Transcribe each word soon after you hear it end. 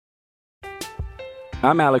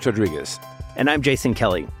I'm Alex Rodriguez. And I'm Jason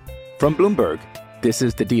Kelly. From Bloomberg, this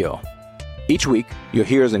is The Deal. Each week, you'll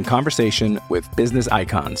hear us in conversation with business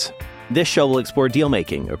icons. This show will explore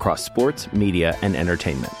deal-making across sports, media, and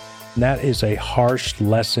entertainment. That is a harsh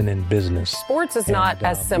lesson in business. Sports is not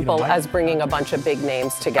as simple as bringing a bunch of big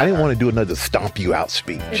names together. I didn't want to do another stomp you out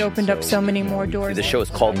speech. It opened up so many more doors. The show is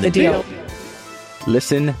called The Deal.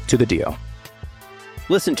 Listen to The Deal.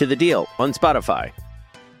 Listen to The Deal on Spotify.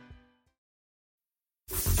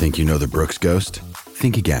 Think you know the Brooks Ghost?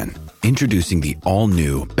 Think again. Introducing the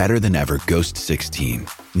all-new, better-than-ever Ghost 16.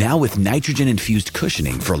 Now with nitrogen-infused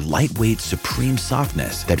cushioning for lightweight, supreme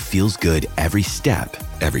softness that feels good every step,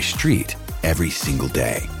 every street, every single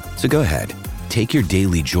day. So go ahead, take your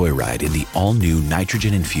daily joyride in the all-new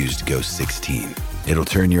nitrogen-infused Ghost 16. It'll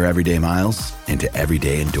turn your everyday miles into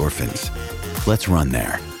everyday endorphins. Let's run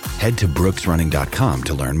there. Head to brooksrunning.com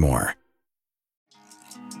to learn more.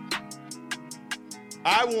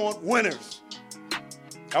 I want winners.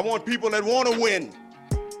 I want people that want to win.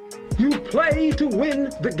 You play to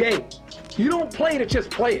win the game. You don't play to just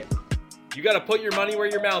play it. You got to put your money where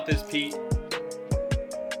your mouth is, Pete.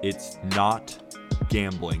 It's not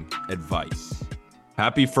gambling advice.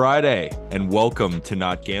 Happy Friday and welcome to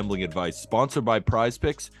Not Gambling Advice, sponsored by Prize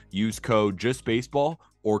Picks. Use code JustBaseball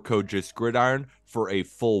or code JustGridiron for a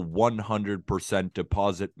full 100%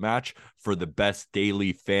 deposit match for the best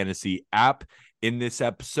daily fantasy app. In this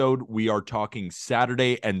episode, we are talking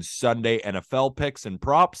Saturday and Sunday NFL picks and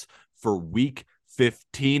props for Week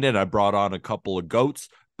 15, and I brought on a couple of GOATs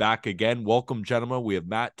back again. Welcome, gentlemen. We have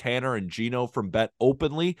Matt, Tanner, and Gino from Bet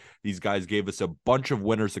Openly. These guys gave us a bunch of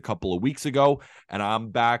winners a couple of weeks ago, and I'm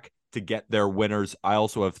back to get their winners. I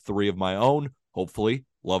also have 3 of my own. Hopefully,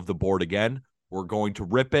 love the board again. We're going to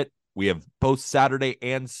rip it. We have both Saturday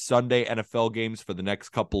and Sunday NFL games for the next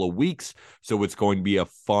couple of weeks, so it's going to be a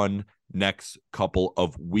fun next couple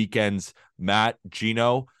of weekends. Matt,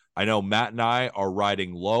 Gino, I know Matt and I are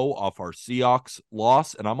riding low off our Seahawks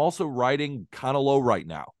loss, and I'm also riding kind of low right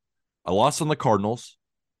now. I lost on the Cardinals.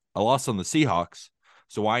 I lost on the Seahawks,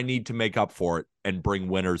 so I need to make up for it and bring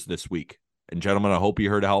winners this week. And gentlemen, I hope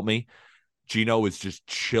you're here to help me. Gino is just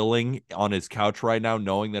chilling on his couch right now,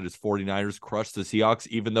 knowing that his 49ers crushed the Seahawks,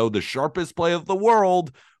 even though the sharpest play of the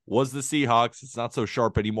world was the Seahawks. It's not so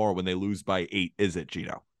sharp anymore when they lose by 8, is it,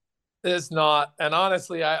 Gino? It's not. And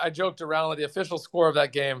honestly, I joked around that the official score of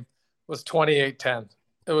that game was 28-10.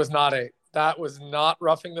 It was not 8. That was not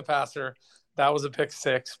roughing the passer. That was a pick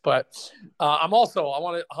 6. But I want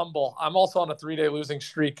to humble. I'm also on a 3-day losing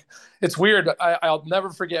streak. It's weird. I'll never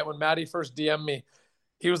forget when Maddie first DM'd me.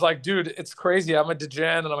 He was like, dude, it's crazy. I'm a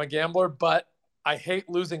degen and I'm a gambler, but I hate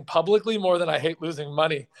losing publicly more than I hate losing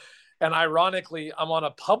money. And ironically, I'm on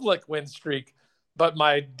a public win streak, but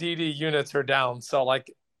my DD units are down. So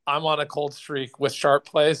like I'm on a cold streak with sharp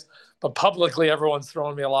plays, but publicly everyone's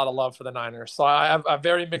throwing me a lot of love for the Niners. So I have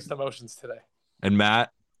very mixed emotions today. And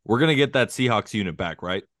Matt, we're going to get that Seahawks unit back,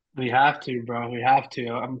 right? We have to, bro. We have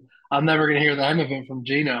to. I'm never going to hear the end of it from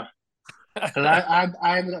Gino. Because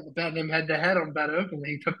I ended up betting him head-to-head on Bet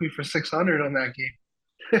Openly. He took me for 600 on that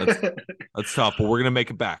game. That's tough, but we're going to make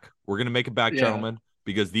it back. We're going to make it back, gentlemen,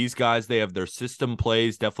 because these guys, they have their system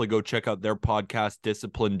plays. Definitely go check out their podcast,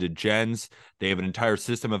 Disciplined Degens. They have an entire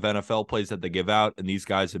system of NFL plays that they give out, and these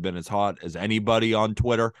guys have been as hot as anybody on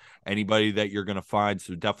Twitter, anybody that you're going to find,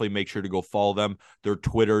 so definitely make sure to go follow them. Their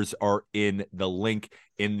Twitters are in the link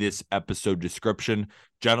in this episode description.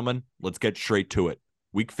 Gentlemen, let's get straight to it.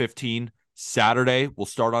 Week 15, Saturday. We'll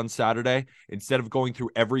start on Saturday. Instead of going through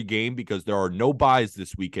every game, because there are no buys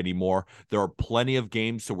this week anymore, there are plenty of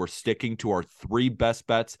games, so we're sticking to our 3 best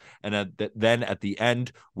bets. And then at the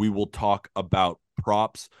end, we will talk about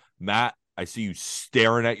props. Matt, I see you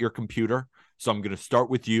staring at your computer, so I'm going to start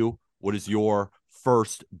with you. What is your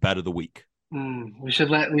first bet of the week? We should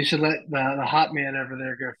let the hot man over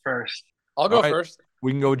there go first. I'll go first.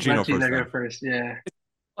 We can go with Gino first. Go first, yeah.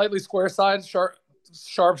 Slightly square side.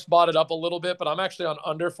 Sharps bought it up a little bit, but I'm actually on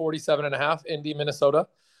under 47.5, Indy, Minnesota.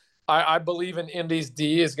 I believe in Indy's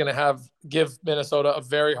D is going to give Minnesota a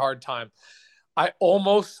very hard time. I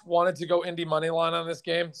almost wanted to go Indy money line on this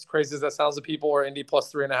game. As crazy as that sounds to people, or Indy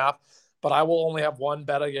plus 3.5, but I will only have one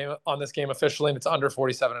bet on this game officially, and it's under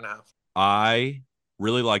 47.5. I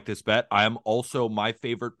really like this bet. I am also, my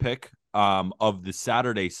favorite pick of the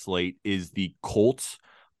Saturday slate is the Colts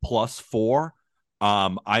plus 4.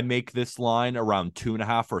 I make this line around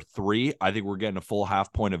 2.5 or 3. I think we're getting a full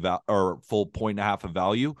point and a half of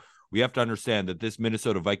value. We have to understand that this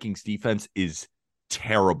Minnesota Vikings defense is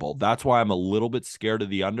terrible. That's why I'm a little bit scared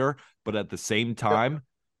of the under, but at the same time,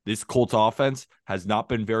 This Colts offense has not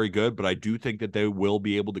been very good, but I do think that they will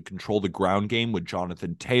be able to control the ground game with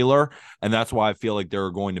Jonathan Taylor, and that's why I feel like they're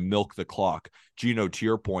going to milk the clock. Gino, to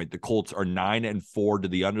your point, the Colts are 9-4 to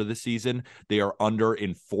the under this season. They are under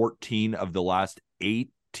in 14 of the last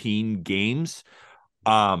 18 games.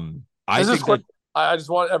 I just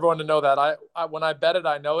want everyone to know that I when I bet it,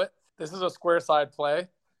 I know it. This is a square side play.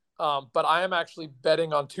 But I am actually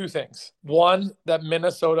betting on two things. One, that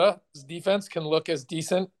Minnesota's defense can look as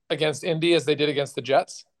decent against Indy as they did against the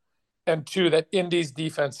Jets. And two, that Indy's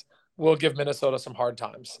defense will give Minnesota some hard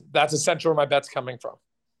times. That's essentially where my bet's coming from.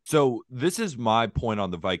 So this is my point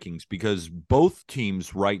on the Vikings, because both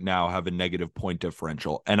teams right now have a negative point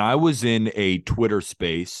differential. And I was in a Twitter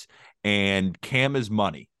space, and Cam is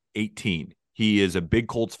money, 18. He is a big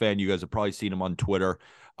Colts fan. You guys have probably seen him on Twitter.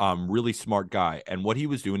 Really smart guy. And what he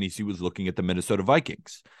was doing is he was looking at the Minnesota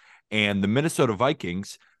Vikings. And the Minnesota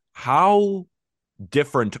Vikings, how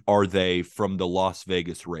different are they from the Las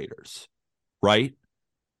Vegas Raiders, right?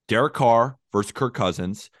 Derek Carr versus Kirk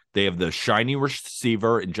Cousins. They have the shiny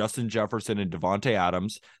receiver in Justin Jefferson and Devontae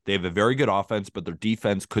Adams. They have a very good offense, but their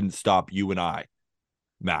defense couldn't stop you and I,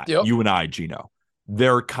 Matt. Yep. You and I, Gino.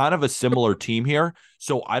 They're kind of a similar team here.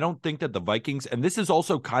 So I don't think that the Vikings, and this is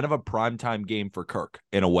also kind of a primetime game for Kirk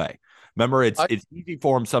in a way. Remember, it's easy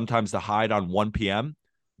for him sometimes to hide on 1 p.m.,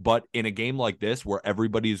 but in a game like this where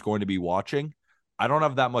everybody is going to be watching, I don't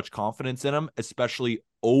have that much confidence in him, especially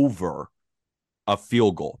over a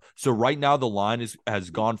field goal. So right now the line has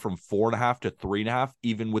gone from 4.5 to 3.5,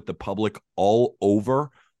 even with the public all over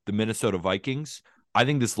the Minnesota Vikings. I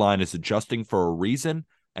think this line is adjusting for a reason.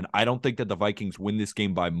 And I don't think that the Vikings win this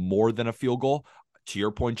game by more than a field goal. To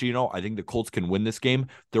your point, Gino, I think the Colts can win this game.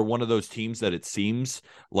 They're one of those teams that it seems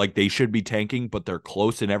like they should be tanking, but they're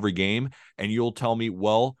close in every game. And you'll tell me,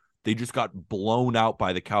 well, they just got blown out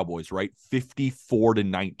by the Cowboys, right?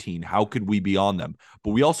 54-19. How could we be on them?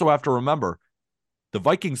 But we also have to remember the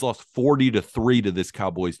Vikings lost 40-3 to this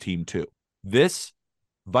Cowboys team too. This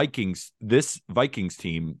Vikings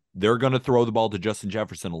team, they're going to throw the ball to Justin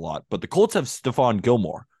Jefferson a lot, but the Colts have Stephon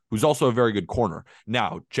Gilmore, who's also a very good corner.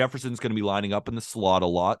 Now, Jefferson's going to be lining up in the slot a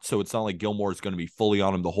lot, so it's not like Gilmore is going to be fully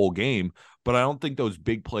on him the whole game, but I don't think those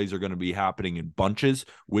big plays are going to be happening in bunches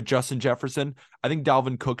with Justin Jefferson. I think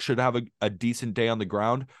Dalvin Cook should have a decent day on the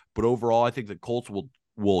ground, but overall, I think the Colts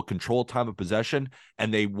will control time of possession,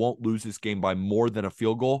 and they won't lose this game by more than a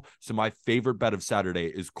field goal. So my favorite bet of Saturday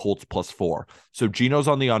is Colts +4. So Gino's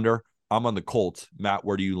on the under. I'm on the Colts. Matt,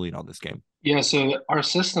 where do you lean on this game? Yeah, so our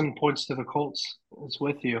system points to the Colts. It's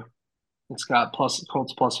with you. It's got Colts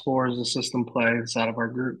 +4 as a system play inside of our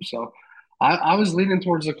group. So I was leaning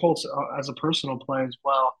towards the Colts as a personal play as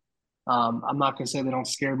well. I'm not going to say they don't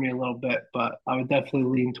scare me a little bit, but I would definitely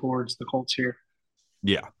lean towards the Colts here.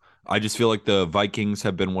 Yeah. I just feel like the Vikings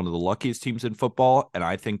have been one of the luckiest teams in football, and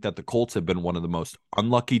I think that the Colts have been one of the most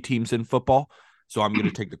unlucky teams in football. So I'm going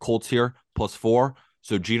to take the Colts here, +4.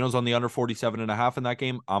 So Gino's on the under 47.5 in that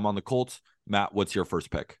game. I'm on the Colts. Matt, what's your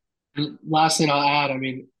first pick? Last thing I'll add, I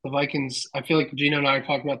mean, the Vikings, I feel like Gino and I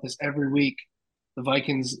talk about this every week. The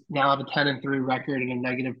Vikings now have a 10-3 record and a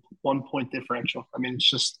negative 1 point differential. I mean,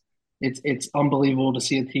 it's unbelievable to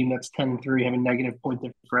see a team that's 10-3 have a negative point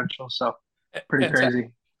differential. So pretty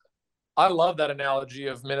crazy. I love that analogy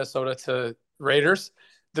of Minnesota to Raiders.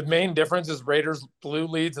 The main difference is Raiders blew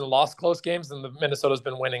leads and lost close games, and Minnesota's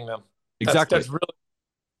been winning them. Exactly. That's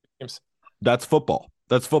really That's football.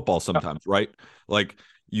 That's football sometimes, right? Like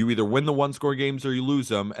you either win the one-score games or you lose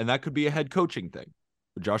them, and that could be a head coaching thing.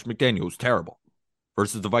 But Josh McDaniels was terrible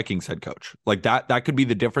versus the Vikings head coach. Like that could be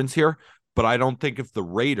the difference here. But I don't think if the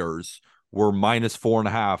Raiders were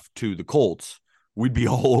 -4.5 to the Colts, we'd be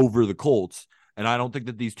all over the Colts. And I don't think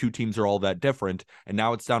that these two teams are all that different. And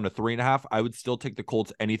now it's down to 3.5. I would still take the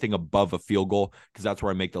Colts anything above a field goal because that's where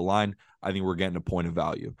I make the line. I think we're getting a point of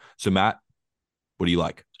value. So, Matt, what do you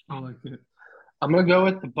like? I like it. I'm going to go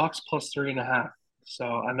with the Bucks +3.5. So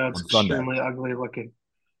I know it's extremely ugly looking.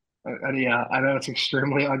 Yeah, I know it's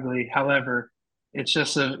extremely ugly. However, it's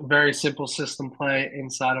just a very simple system play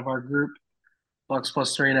inside of our group. Bucks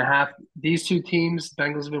 +3.5. These two teams,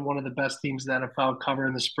 Bengals have been one of the best teams in the NFL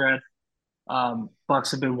covering the spread.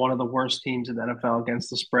 Bucks have been one of the worst teams in the NFL against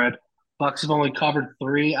the spread. Bucks have only covered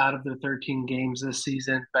 3 out of their 13 games this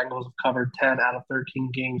season. Bengals have covered 10 out of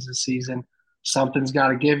 13 games this season. Something's got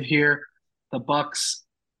to give here. The Bucks,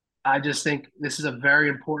 I just think this is a very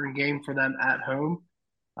important game for them at home,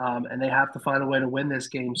 and they have to find a way to win this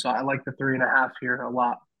game. So I like the 3.5 here a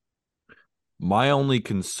lot. My only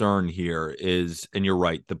concern here is, and you're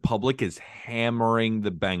right, the public is hammering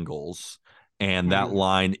the Bengals, and that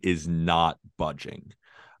line is not budging.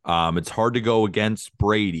 It's hard to go against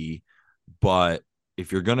Brady, but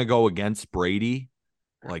if you're going to go against Brady,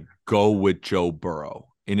 like, go with Joe Burrow.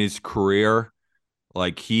 In his career,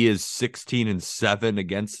 like, he is 16-7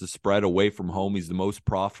 against the spread away from home. He's the most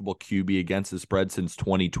profitable QB against the spread since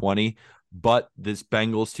 2020. But this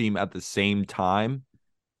Bengals team at the same time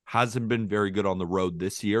hasn't been very good on the road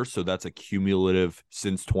this year. So that's a cumulative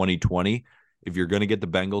since 2020. If you're going to get the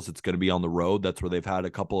Bengals, it's going to be on the road. That's where they've had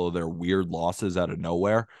a couple of their weird losses out of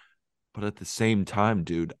nowhere. But at the same time,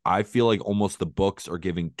 dude, I feel like almost the books are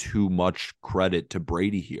giving too much credit to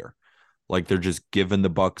Brady here. Like, they're just giving the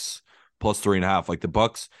Bucks plus 3.5. Like, the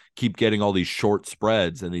Bucks keep getting all these short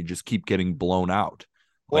spreads and they just keep getting blown out.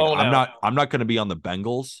 Like, I'm not going to be on the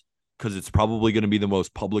Bengals because it's probably going to be the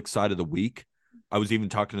most public side of the week. I was even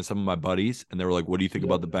talking to some of my buddies and they were like, what do you think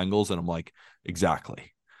about the Bengals? And I'm like,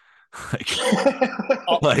 exactly.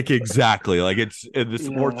 Like exactly. Like, it's the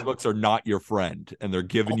sports books are not your friend and they're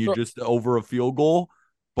giving you just over a field goal.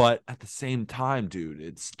 But at the same time, dude,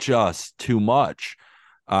 it's just too much.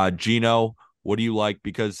 Gino, what do you like?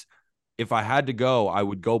 Because if I had to go, I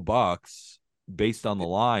would go Bucks based on the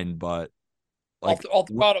line, but like, I'll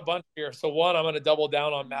throw out a bunch here. So one, I'm going to double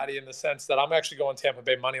down on Maddie in the sense that I'm actually going Tampa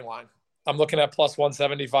Bay money line. I'm looking at plus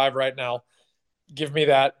 175 right now. Give me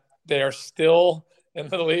that. They are still in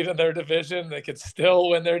the lead in their division. They could still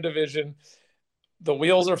win their division. The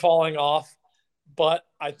wheels are falling off, but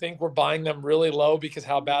I think we're buying them really low because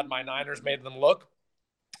how bad my Niners made them look.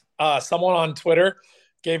 Someone on Twitter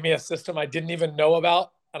gave me a system I didn't even know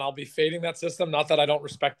about, and I'll be fading that system. Not that I don't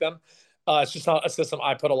respect them. It's just not a system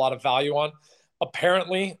I put a lot of value on.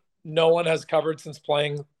 Apparently, no one has covered since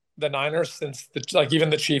playing the Niners, since even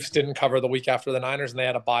the Chiefs didn't cover the week after the Niners, and they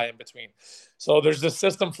had a bye in between. So there's this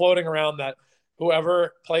system floating around that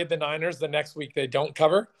whoever played the Niners the next week, they don't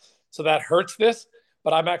cover. So that hurts this,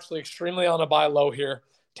 but I'm actually extremely on a buy low here.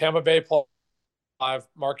 Tampa Bay plus 5,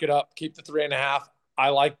 mark it up, keep the 3.5. I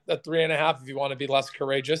like the 3.5 if you want to be less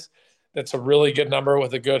courageous. That's a really good number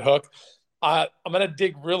with a good hook. I'm going to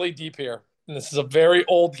dig really deep here. And this is a very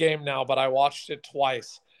old game now, but I watched it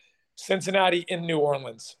twice. Cincinnati in New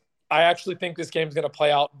Orleans. I actually think this game is going to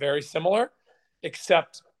play out very similar,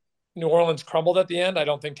 except New Orleans crumbled at the end. I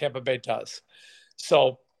don't think Tampa Bay does.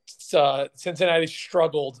 So Cincinnati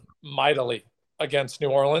struggled mightily against New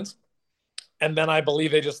Orleans. And then I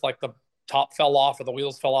believe they just, like, the top fell off or the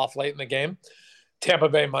wheels fell off late in the game. Tampa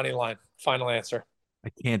Bay money line. Final answer. I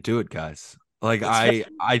can't do it, guys. Like, I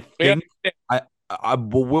think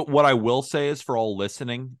what I will say is, for all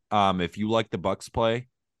listening, if you like the Bucks play,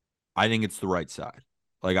 I think it's the right side.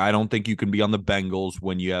 Like, I don't think you can be on the Bengals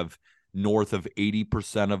when you have north of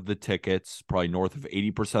 80% of the tickets, probably north of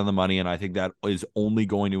 80% of the money, and I think that is only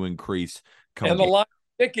going to increase. And the line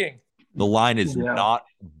is ticking. The line is not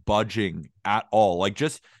budging at all. Like,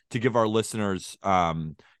 just to give our listeners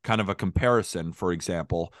kind of a comparison, for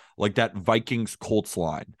example, like that Vikings Colts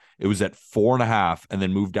line, it was at 4.5 and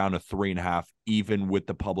then moved down to 3.5, even with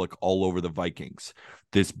the public all over the Vikings.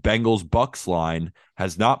 This Bengals Bucks line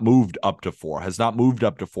has not moved up to 4, has not moved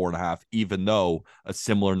up to 4.5, even though a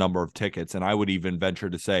similar number of tickets. And I would even venture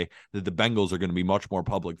to say that the Bengals are going to be much more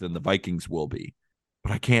public than the Vikings will be,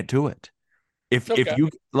 but I can't do it. If you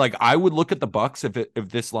like, I would look at the Bucks if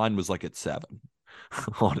this line was like at 7,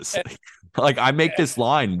 honestly. Like, I make this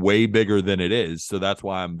line way bigger than it is, so that's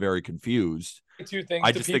why I'm very confused.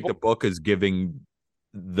 I just think the book is giving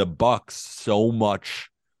the Bucks so much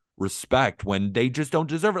respect when they just don't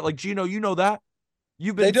deserve it. Like, Gino, you know that.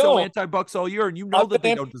 You've been so anti-Bucks all year, and you know that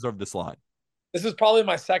they don't deserve this line. This is probably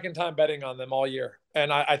my second time betting on them all year,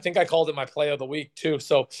 and I think I called it my play of the week too.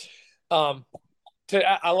 So,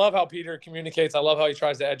 I love how Peter communicates. I love how he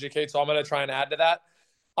tries to educate. So I'm going to try and add to that.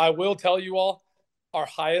 I will tell you all, our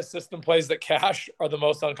highest system plays that cash are the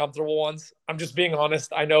most uncomfortable ones. I'm just being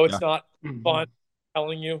honest. I know it's not fun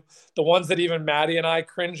telling you. The ones that even Maddie and I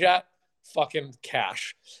cringe at, fucking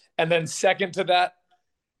cash. And then second to that,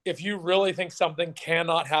 if you really think something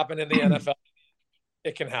cannot happen in the NFL,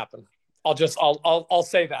 it can happen. I'll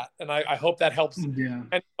say that. And I hope that helps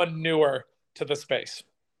anyone newer to the space.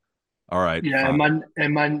 All right. Yeah,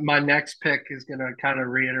 and my next pick is going to kind of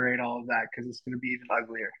reiterate all of that because it's going to be even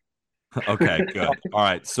uglier. Okay, good. All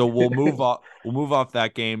right, so we'll move off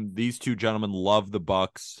that game. These two gentlemen love the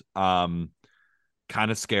Bucks. Kind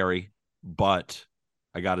of scary, but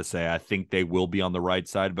I got to say, I think they will be on the right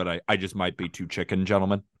side, but I just might be too chicken,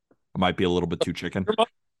 gentlemen. I might be a little bit too chicken.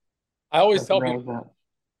 I always tell people that.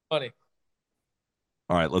 Funny.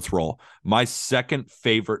 All right, let's roll. My second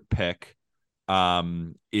favorite pick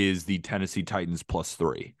is the Tennessee Titans plus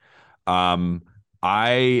 3. And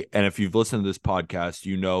if you've listened to this podcast,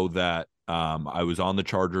 you know that I was on the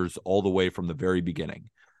Chargers all the way from the very beginning.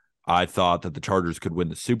 I thought that the Chargers could win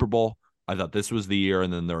the Super Bowl. I thought this was the year,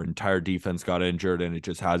 and then their entire defense got injured, and it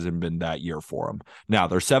just hasn't been that year for them. Now,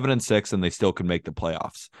 they're 7-6, and they still can make the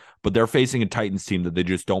playoffs, but they're facing a Titans team that they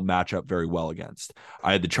just don't match up very well against.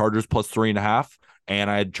 I had the Chargers plus 3.5, and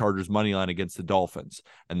I had Chargers money line against the Dolphins.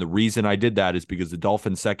 And the reason I did that is because the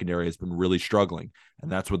Dolphins secondary has been really struggling, and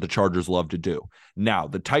that's what the Chargers love to do. Now,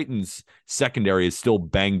 the Titans secondary is still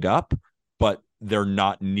banged up, but they're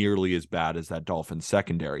not nearly as bad as that Dolphins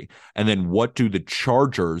secondary. And then what do the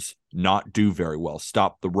Chargers not do very well?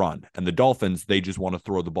 Stop the run. And the Dolphins, they just want to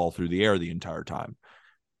throw the ball through the air the entire time.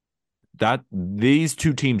 These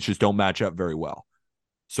two teams just don't match up very well.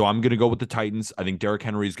 So I'm going to go with the Titans. I think Derrick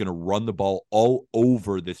Henry is going to run the ball all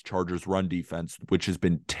over this Chargers run defense, which has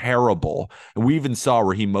been terrible. And we even saw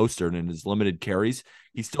Raheem Mostert in his limited carries.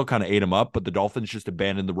 He still kind of ate him up, but the Dolphins just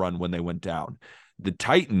abandoned the run when they went down. The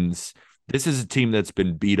Titans, this is a team that's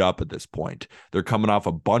been beat up at this point. They're coming off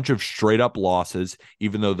a bunch of straight up losses,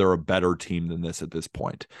 even though they're a better team than this at this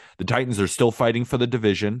point. The Titans are still fighting for the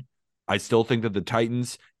division. I still think that the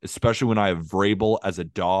Titans, especially when I have Vrabel as a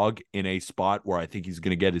dog in a spot where I think he's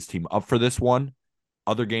going to get his team up for this one.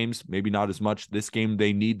 Other games, maybe not as much. This game,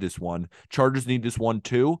 they need this one. Chargers need this one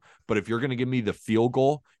too. But if you're going to give me the field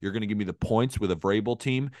goal, you're going to give me the points with a Vrabel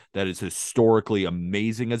team that is historically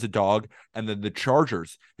amazing as a dog. And then the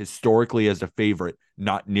Chargers, historically as a favorite,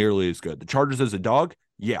 not nearly as good. The Chargers as a dog,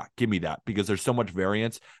 yeah, give me that because there's so much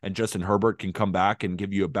variance. And Justin Herbert can come back and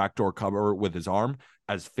give you a backdoor cover with his arm.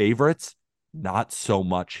 As favorites, not so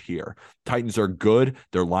much here. Titans are good.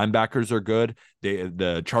 Their linebackers are good.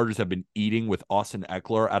 The Chargers have been eating with Austin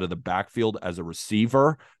Eckler out of the backfield as a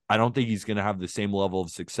receiver. I don't think he's going to have the same level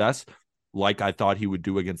of success like I thought he would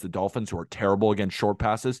do against the Dolphins, who are terrible against short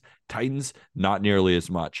passes. Titans, not nearly as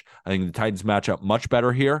much. I think the Titans match up much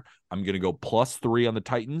better here. I'm going to go +3 on the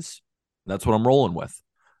Titans. That's what I'm rolling with.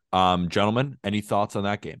 Gentlemen, any thoughts on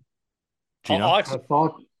that game? Gino?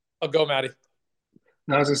 I'll go, Maddie.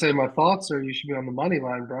 I was going to say my thoughts, or you should be on the money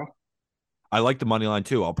line, bro. I like the money line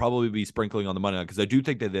too. I'll probably be sprinkling on the money line because I do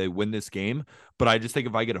think that they win this game. But I just think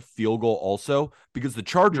if I get a field goal also, because the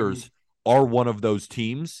Chargers are one of those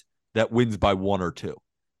teams that wins by 1 or 2.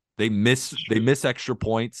 They miss extra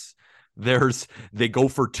points. They go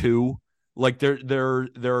for 2. Like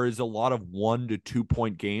there is a lot of 1 to 2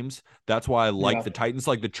 point games. That's why I like the Titans.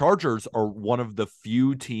 Like the Chargers are one of the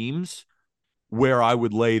few teams where I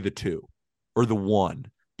would lay the 2 or the 1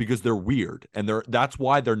 because they're weird. And that's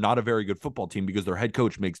why they're not a very good football team, because their head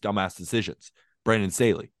coach makes dumbass decisions. Brandon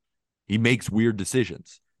Staley. He makes weird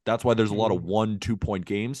decisions. That's why there's a lot of 1-2 point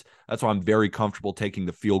games. That's why I'm very comfortable taking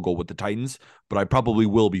the field goal with the Titans, but I probably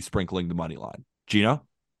will be sprinkling the money line. Gino?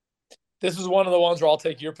 This is one of the ones where I'll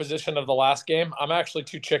take your position of the last game. I'm actually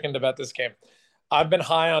too chicken to bet this game. I've been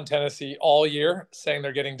high on Tennessee all year, saying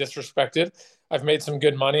they're getting disrespected. I've made some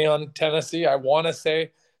good money on Tennessee. I want to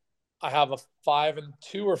say I have a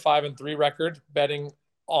 5-2 or 5-3 record betting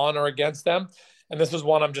on or against them. And this is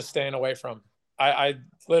one I'm just staying away from. I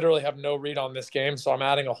literally have no read on this game, so I'm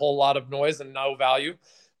adding a whole lot of noise and no value.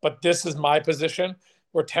 But this is my position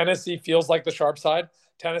where Tennessee feels like the sharp side.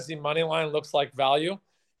 Tennessee money line looks like value,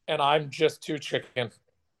 and I'm just too chicken.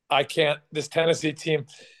 I can't. This Tennessee team,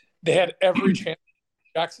 they had every chance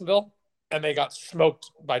in Jacksonville, and they got smoked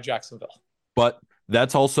by Jacksonville. But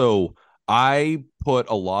that's also, I put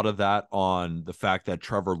a lot of that on the fact that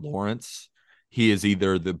Trevor Lawrence, he is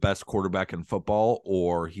either the best quarterback in football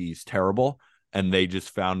or he's terrible. And they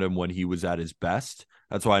just found him when he was at his best.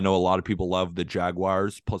 That's why I know a lot of people love the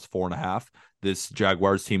Jaguars plus 4.5. This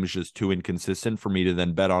Jaguars team is just too inconsistent for me to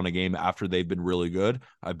then bet on a game after they've been really good.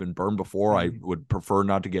 I've been burned before. I would prefer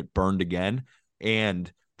not to get burned again. And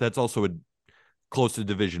that's also a close to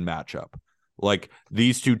division matchup. Like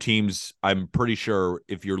these two teams, I'm pretty sure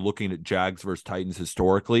if you're looking at Jags versus Titans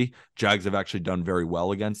historically, Jags have actually done very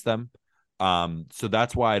well against them. So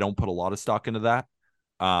that's why I don't put a lot of stock into that.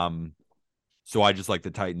 So I just like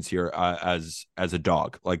the Titans here as a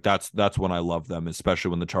dog. Like that's when I love them,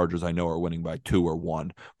 especially when the Chargers I know are winning by 2 or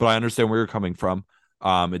 1. But I understand where you're coming from.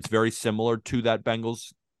 It's very similar to that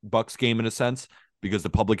Bengals-Bucks game in a sense, because the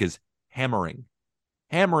public is hammering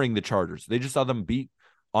the Chargers. They just saw them beat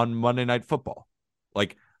on Monday Night Football.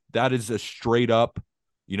 Like that is a straight up,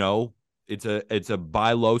 it's a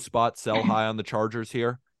buy low spot, sell high on the Chargers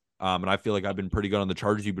here. And I feel like I've been pretty good on the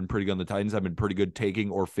Chargers. You've been pretty good on the Titans. I've been pretty good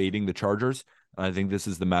taking or fading the Chargers. And I think this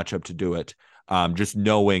is the matchup to do it. Just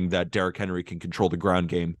knowing that Derrick Henry can control the ground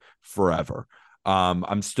game forever.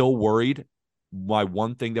 I'm still worried. My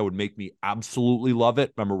one thing that would make me absolutely love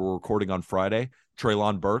it, remember we're recording on Friday,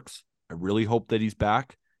 Treylon Burks. I really hope that he's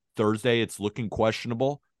back. Thursday, it's looking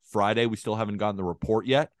questionable. Friday, we still haven't gotten the report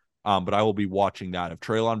yet, but I will be watching that. If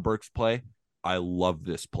Treylon Burks play, I love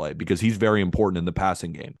this play because he's very important in the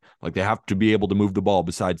passing game. Like, they have to be able to move the ball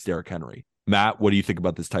besides Derrick Henry. Matt, what do you think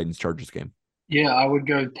about this Titans-Chargers game? Yeah, I would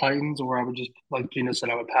go Titans, or I would just, like Gina said,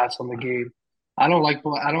 I would pass on the game. I don't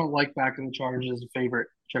like backing the Chargers as a favorite,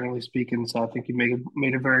 generally speaking. So I think you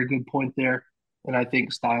made a very good point there, and I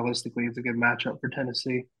think stylistically it's a good matchup for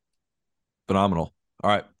Tennessee. Phenomenal. All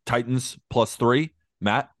right, Titans +3.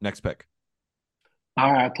 Matt, next pick.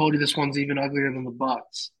 All right, I told you this one's even uglier than the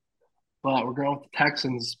Bucks, but we're going with the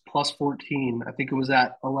Texans +14. I think it was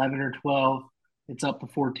at 11 or 12. It's up to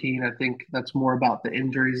 14. I think that's more about the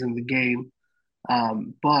injuries in the game.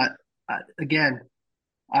 But again,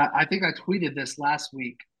 I think I tweeted this last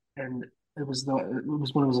week, and it was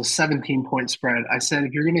when it was a 17-point spread. I said,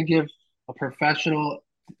 if you're going to give a professional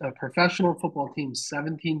football team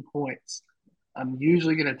 17 points, I'm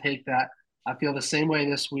usually going to take that. I feel the same way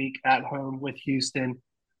this week at home with Houston.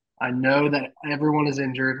 I know that everyone is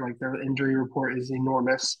injured, like their injury report is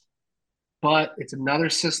enormous, but it's another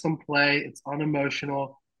system play. It's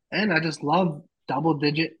unemotional, and I just love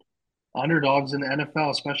double-digit underdogs in the NFL,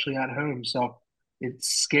 especially at home. So it's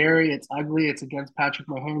scary, it's ugly, it's against Patrick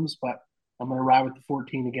Mahomes, but I'm going to ride with the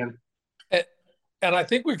 14 again. And I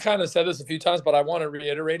think we've kind of said this a few times, but I want to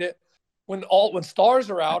reiterate it. When stars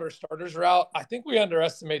are out or starters are out, I think we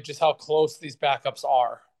underestimate just how close these backups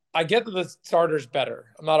are. I get that the starter's better.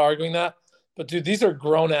 I'm not arguing that. But, dude, these are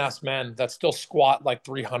grown-ass men that still squat like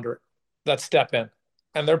 300 that step in,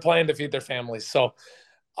 and they're playing to feed their families. So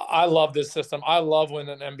I love this system. I love when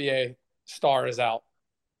an NBA star is out.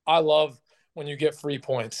 I love when you get free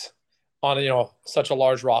points on, such a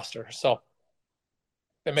large roster. So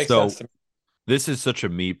it makes sense to me. This is such a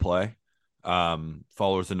me play.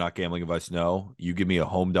 Followers of Not Gambling Advice know you give me a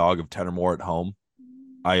home dog of 10 or more at home,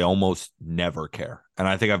 I almost never care. And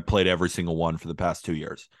I think I've played every single one for the past 2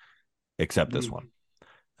 years, except this one.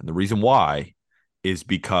 And the reason why is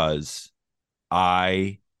because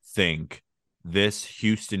I think this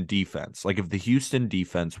Houston defense, like if the Houston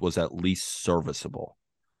defense was at least serviceable,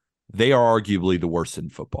 they are arguably the worst in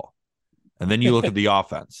football. And then you look at the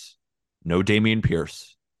offense. No Dameon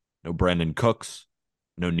Pierce, no Brandon Cooks,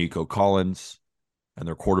 no Nico Collins, and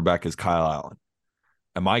their quarterback is Kyle Allen.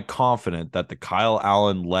 Am I confident that the Kyle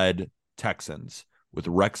Allen-led Texans with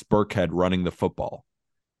Rex Burkhead running the football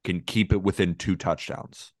can keep it within 2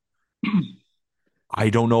 touchdowns? I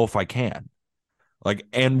don't know if I can.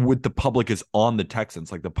 And with the public is on the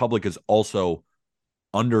Texans, the public is also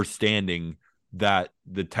understanding that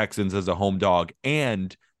the Texans as a home dog,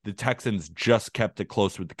 and the Texans just kept it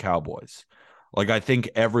close with the Cowboys. I think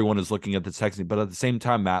everyone is looking at the Texans, but at the same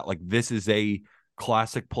time, Matt, this is a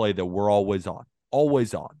classic play that we're always on.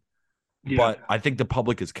 Yeah. But I think the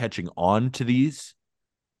public is catching on to these.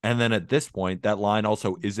 And then at this point, that line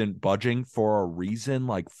also isn't budging for a reason.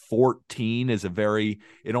 14 is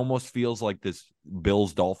it almost feels like this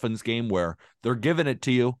Bills-Dolphins game where they're giving it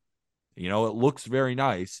to you. It looks very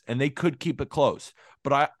nice, and they could keep it close.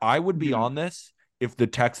 But I would be on this if the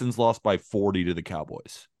Texans lost by 40 to the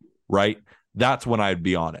Cowboys, right? That's when I'd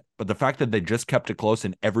be on it. But the fact that they just kept it close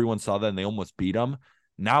and everyone saw that and they almost beat them,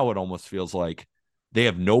 now it almost feels like they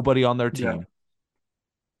have nobody on their team. Yeah.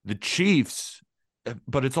 The Chiefs,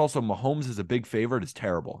 but it's also Mahomes is a big favorite, is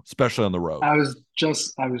terrible, especially on the road. I was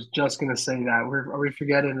just going to say that. Are we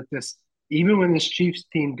forgetting that even when this Chiefs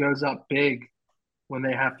team goes up big, when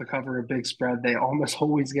they have to cover a big spread, they almost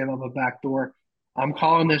always get on the back door. I'm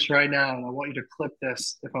calling this right now, and I want you to clip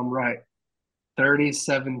this if I'm right.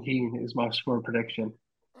 30-17 is my score prediction.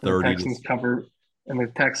 The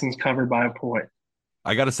Texans cover by a point.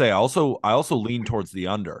 I got to say, I also lean towards the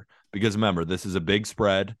under because remember, this is a big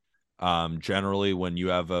spread. Generally, when you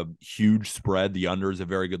have a huge spread, the under is a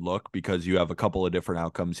very good look because you have a couple of different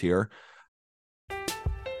outcomes here.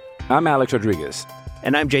 I'm Alex Rodriguez.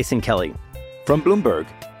 And I'm Jason Kelly. From Bloomberg,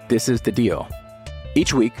 this is The Deal.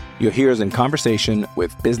 Each week, you'll hear us in conversation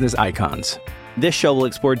with business icons. This show will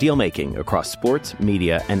explore deal-making across sports,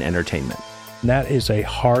 media, and entertainment. That is a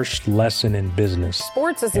harsh lesson in business.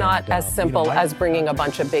 Sports is not as simple as bringing a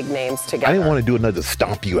bunch of big names together. I didn't want to do another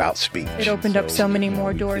stomp you out speech. It opened up so many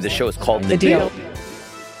more doors. The show is called The Deal.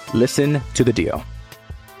 Listen to The Deal.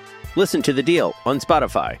 Listen to The Deal on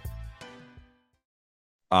Spotify.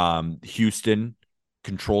 Houston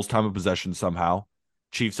controls time of possession somehow.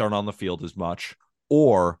 Chiefs aren't on the field as much.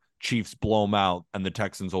 Or Chiefs blow them out and the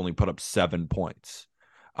Texans only put up 7 points.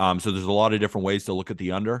 So there's a lot of different ways to look at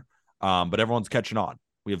the under. But everyone's catching on.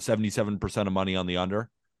 We have 77% of money on the under,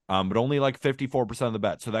 but only 54% of the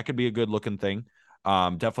bet. So that could be a good looking thing.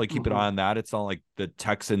 Definitely keep an eye on that. It's not like the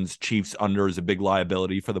Texans Chiefs under is a big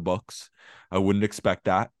liability for the books. I wouldn't expect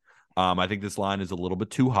that. I think this line is a little bit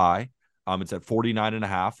too high. It's at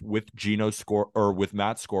 49.5 with Gino's score or with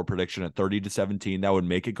Matt's score prediction at 30-17. That would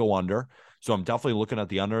make it go under. So I'm definitely looking at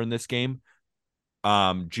the under in this game.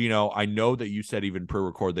 Gino, I know that you said even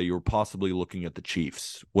pre-record that you were possibly looking at the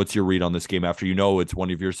Chiefs. What's your read on this game after it's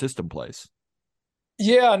one of your system plays?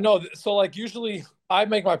 Yeah, no. So like usually I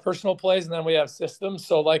make my personal plays and then we have systems.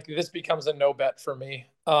 So like this becomes a no bet for me.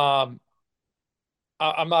 I'm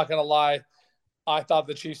not going to lie. I thought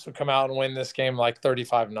the Chiefs would come out and win this game like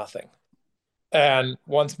 35-0. And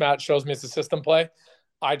once Matt shows me it's a system play,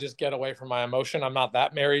 I just get away from my emotion. I'm not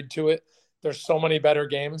that married to it. There's so many better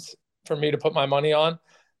games for me to put my money on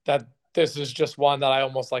that this is just one that I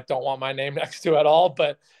almost like don't want my name next to at all.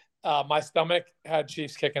 But my stomach had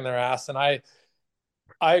Chiefs kicking their ass. And I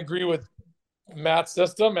agree with Matt's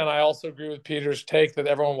system. And I also agree with Peter's take that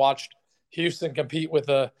everyone watched Houston compete with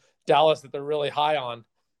a Dallas that they're really high on.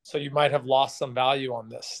 So you might have lost some value on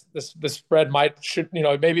this. This spread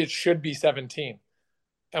maybe it should be 17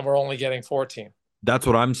 and we're only getting 14. That's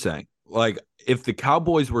what I'm saying. Like if the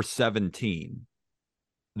Cowboys were 17,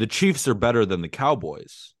 the Chiefs are better than the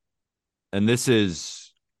Cowboys. And this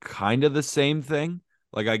is kind of the same thing.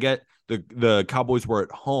 Like I get the Cowboys were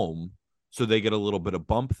at home, so they get a little bit of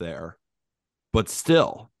bump there. But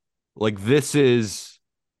still, like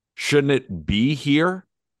shouldn't it be here?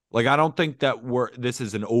 Like, I don't think that this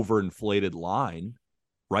is an overinflated line,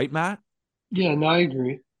 right, Matt? Yeah, no, I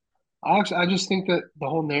agree. I just think that the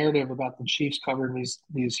whole narrative about the Chiefs covering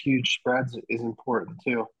these huge spreads is important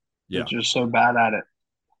too. Yeah, they're just so bad at it.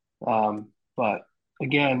 But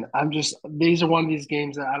again, these are one of these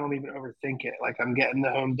games that I don't even overthink it. Like I'm getting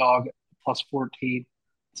the home dog plus 14.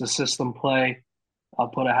 It's a system play. I'll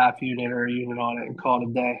put a half unit or a unit on it and call it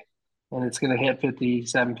a day, and it's going to hit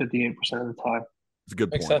 57, 58% of the time. It's a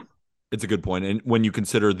good point. It's a good point. And when you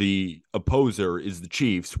consider the opposer is the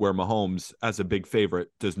Chiefs, where Mahomes, as a big favorite,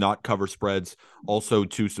 does not cover spreads, also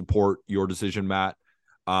to support your decision, Matt.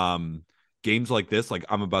 Games like this, like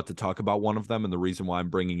I'm about to talk about one of them, and the reason why I'm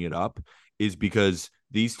bringing it up is because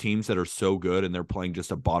these teams that are so good and they're playing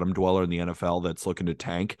just a bottom dweller in the NFL that's looking to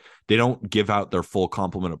tank, they don't give out their full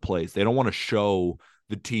complement of plays. They don't want to show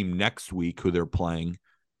the team next week who they're playing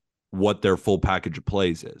what their full package of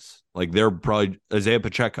plays is. Like they're probably Isaiah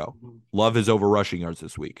Pacheco. Love his over rushing yards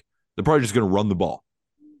this week. They're probably just going to run the ball.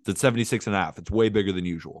 It's at 76.5. It's way bigger than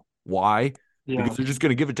usual. Why? Yeah. Because they're just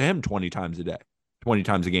going to give it to him 20 times a day, 20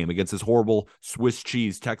 times a game against this horrible Swiss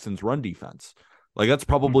cheese Texans run defense. Like that's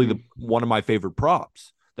probably one of my favorite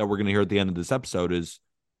props that we're going to hear at the end of this episode is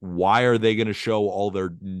why are they going to show all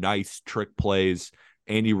their nice trick plays?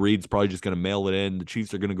 Andy Reid's probably just going to mail it in. The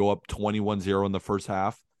Chiefs are going to go up 21-0 in the first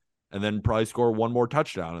half and then probably score one more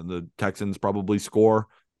touchdown, and the Texans probably score.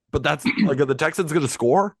 But that's like, are the Texans going to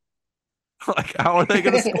score? Like, how are they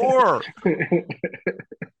going to score?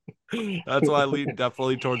 That's why I lean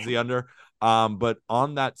definitely towards the under. But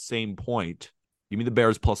on that same point, give me the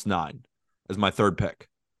Bears +9 as my third pick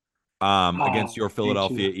against your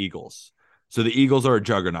Philadelphia Eagles. So the Eagles are a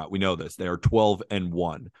juggernaut. We know this. They are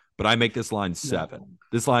 12-1. But I make this line 7.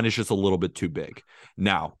 This line is just a little bit too big.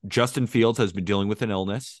 Now, Justin Fields has been dealing with an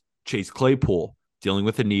illness. Chase Claypool dealing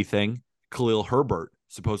with a knee thing. Khalil Herbert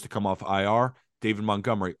supposed to come off IR. David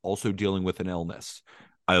Montgomery also dealing with an illness.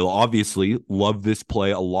 I obviously love this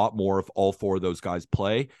play a lot more if all four of those guys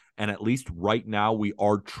play. And at least right now, we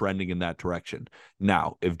are trending in that direction.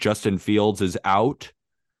 Now, if Justin Fields is out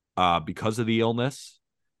because of the illness,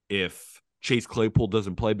 if Chase Claypool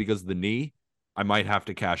doesn't play because of the knee, I might have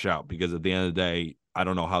to cash out because at the end of the day, I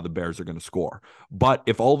don't know how the Bears are going to score. But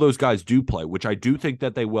if all those guys do play, which I do think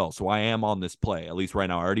that they will, so I am on this play, at least right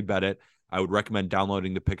now, I already bet it. I would recommend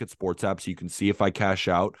downloading the Pickett Sports app so you can see if I cash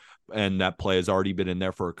out. And that play has already been in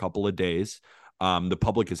there for a couple of days. The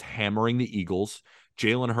public is hammering the Eagles.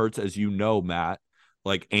 Jalen Hurts, as you know, Matt,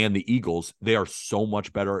 and the Eagles, they are so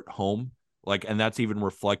much better at home. And that's even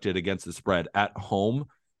reflected against the spread. At home,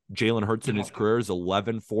 Jalen Hurts in his career is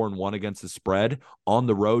 11-4-1 against the spread. On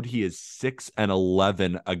the road, he is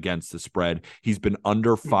 6-11 against the spread. He's been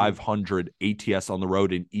under 500 ATS on the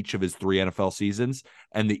road in each of his 3 NFL seasons.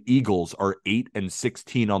 And the Eagles are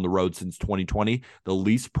 8-16 on the road since 2020, the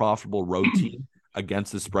least profitable road team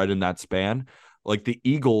against the spread in that span. Like the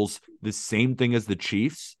Eagles, the same thing as the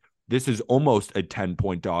Chiefs. This is almost a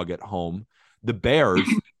 10-point dog at home. The Bears,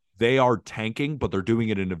 they are tanking, but they're doing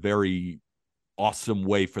it in a very awesome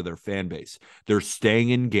way for their fan base. They're staying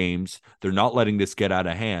in games. They're not letting this get out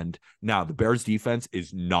of hand. Now, the Bears defense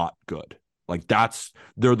is not good. Like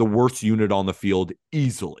they're the worst unit on the field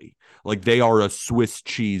easily. Like they are a Swiss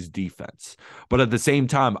cheese defense. But at the same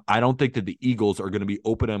time, I don't think that the Eagles are going to be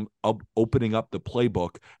opening up the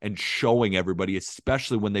playbook and showing everybody,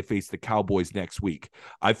 especially when they face the Cowboys next week.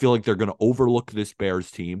 I feel like they're going to overlook this Bears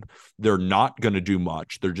team. They're not going to do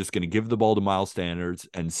much. They're just going to give the ball to Miles Sanders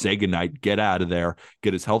and say goodnight, get out of there,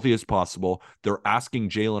 get as healthy as possible. They're asking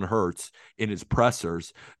Jalen Hurts in his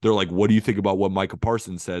pressers. They're like, what do you think about what Micah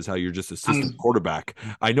Parsons says, how you're just assistant quarterback?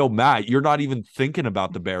 I know, Matt, you're not even thinking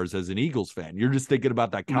about the Bears as an Eagles fan. You're just thinking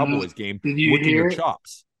about that Cowboys game, licking your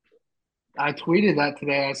chops. I tweeted that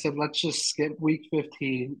today. I said, let's just skip week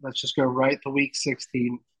 15. Let's just go right to week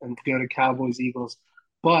 16 and go to Cowboys Eagles.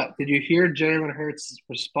 But did you hear Jalen Hurts'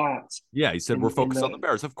 response? Yeah, he said we're focused on the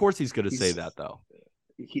Bears. Of course he's going to say that, though.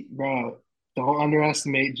 Bro, don't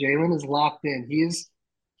underestimate. Jalen is locked in.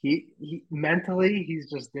 He mentally, he's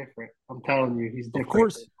just different. I'm telling you, he's different. Of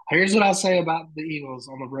course. Here's what I'll say about the Eagles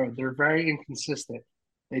on the road. They're very inconsistent.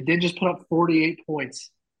 They did just put up 48 points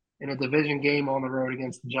in a division game on the road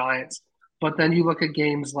against the Giants. But then you look at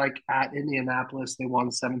games like at Indianapolis, they won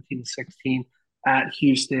 17-16. At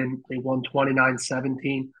Houston, they won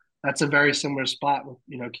 29-17. That's a very similar spot with,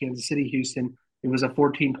 Kansas City, Houston. It was a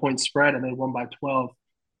 14-point spread, and they won by 12.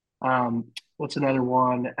 What's another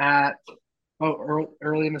one?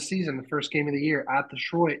 Early in the season, the first game of the year, at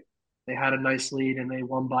Detroit, they had a nice lead, and they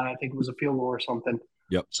won by, I think it was a field goal or something.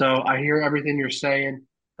 Yep. So I hear everything you're saying.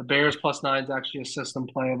 The Bears +9 is actually a system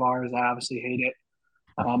play of ours. I obviously hate it.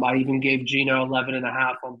 I even gave Gino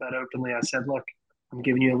 11.5 on Bet Openly. I said, look, I'm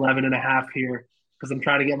giving you 11.5 here because I'm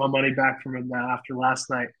trying to get my money back from him now after last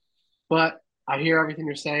night. But I hear everything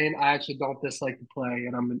you're saying. I actually don't dislike the play,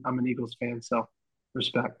 and I'm an Eagles fan, so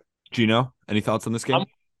respect. Gino, any thoughts on this game?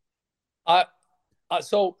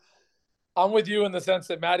 So I'm with you in the sense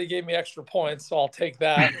that Matty gave me extra points, so I'll take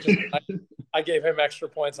that. I gave him extra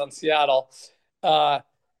points on Seattle.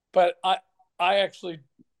 But I actually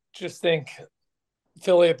just think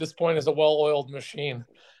Philly at this point is a well-oiled machine.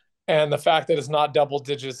 And the fact that it's not double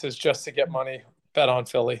digits is just to get money bet on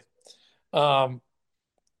Philly. I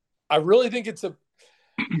really think it's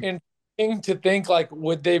interesting to think, like,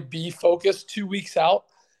 would they be focused 2 weeks out?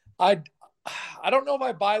 I don't know if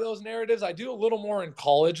I buy those narratives. I do a little more in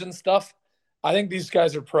college and stuff. I think these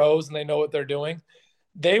guys are pros and they know what they're doing.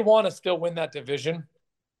 They want to still win that division.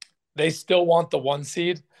 They still want the 1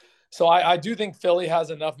 seed. So I do think Philly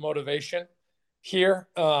has enough motivation here.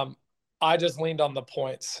 I just leaned on the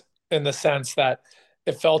points in the sense that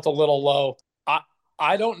it felt a little low.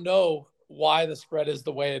 I don't know why the spread is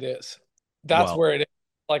the way it is. That's where it is.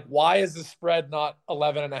 Like, why is the spread not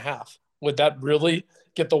 11.5? Would that really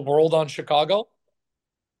get the world on Chicago?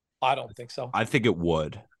 I don't think so. I think it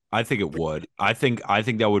would. I think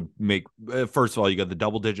that would make, first of all, you got the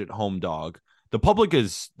double-digit home dog. The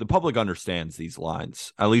public understands these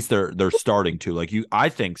lines. At least they're starting to. I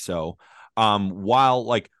think so.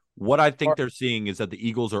 While what I think they're seeing is that the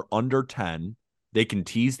Eagles are under 10. They can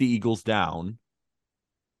tease the Eagles down.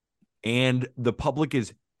 And the public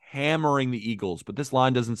is hammering the Eagles, but this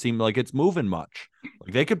line doesn't seem like it's moving much.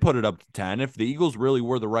 Like, they could put it up to 10. If the Eagles really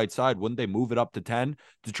were the right side, wouldn't they move it up to 10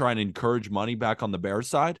 to try and encourage money back on the Bears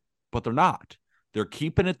side? But they're not. They're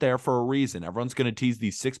keeping it there for a reason. Everyone's going to tease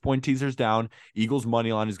these 6-point teasers down. Eagles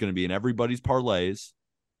money line is going to be in everybody's parlays.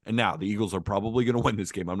 And now the Eagles are probably going to win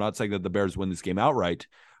this game. I'm not saying that the Bears win this game outright,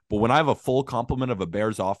 but when I have a full complement of a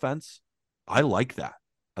Bears offense, I like that.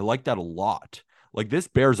 I like that a lot. Like, this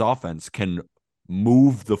Bears offense can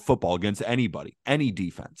move the football against anybody, any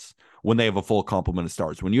defense, when they have a full complement of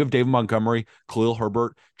stars. When you have David Montgomery, Khalil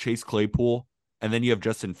Herbert, Chase Claypool, and then you have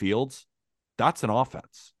Justin Fields, that's an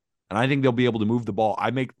offense. And I think they'll be able to move the ball.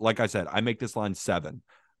 Like I said, I make this line 7.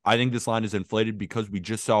 I think this line is inflated because we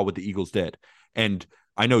just saw what the Eagles did. And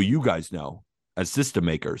I know you guys know, as system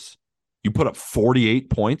makers, you put up 48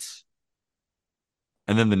 points,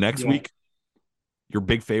 and then the next week, you're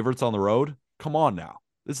big favorites on the road. Come on now.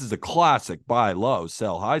 This is a classic buy low,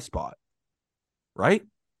 sell high spot, right?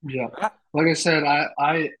 Yeah. Like I said,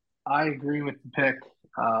 I agree with the pick.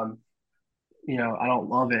 I don't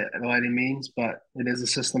love it by any means, but it is a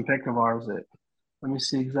system pick of ours. Let me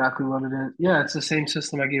see exactly what it is. Yeah, it's the same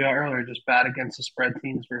system I gave out earlier, just bad against the spread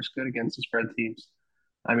teams versus good against the spread teams.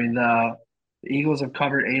 I mean, the Eagles have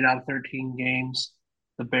covered 8 out of 13 games.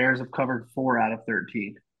 The Bears have covered 4 out of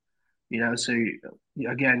 13. So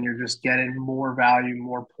again, you're just getting more value,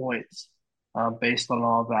 more points based on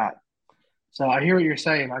all of that. So I hear what you're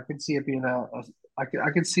saying. I could see it being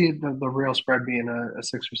I could see it, the real spread being a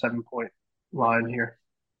 6 or 7 point line here.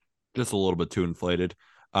 Just a little bit too inflated.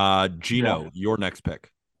 Gino, your next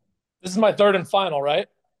pick. This is my third and final, right?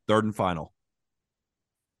 Third and final.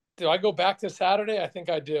 Do I go back to Saturday? I think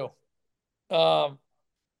I do.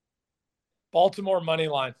 Baltimore money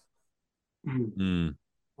line.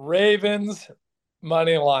 Ravens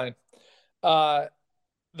money line.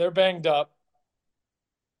 They're banged up.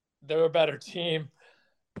 They're a better team.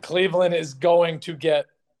 Cleveland is going to get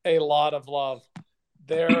a lot of love.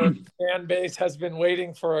 Their fan base has been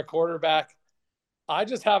waiting for a quarterback. I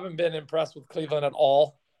just haven't been impressed with Cleveland at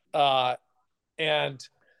all. And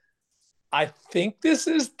I think this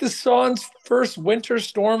is the Suns' first winter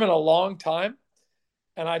storm in a long time.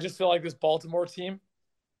 And I just feel like this Baltimore team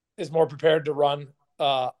is more prepared to run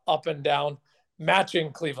up and down,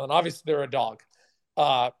 matching Cleveland. Obviously, they're a dog.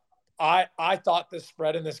 I thought the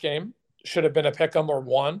spread in this game should have been a pick 'em or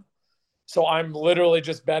one. So I'm literally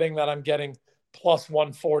just betting that I'm getting plus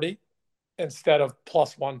 140 instead of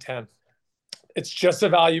plus 110. It's just a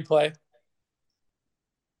value play.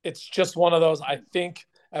 It's just one of those. I think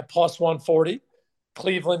at plus 140,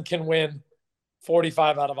 Cleveland can win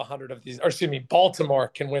 45 out of 100 of these. Or excuse me, Baltimore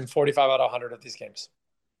can win 45 out of 100 of these games.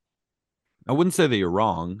 I wouldn't say that you're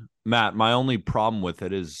wrong. Matt, my only problem with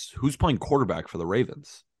it is who's playing quarterback for the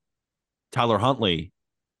Ravens? Tyler Huntley,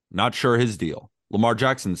 not sure his deal. Lamar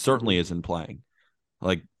Jackson certainly isn't playing.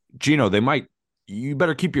 Like, Gino, you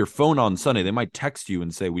better keep your phone on Sunday. They might text you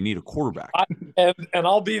and say, we need a quarterback. And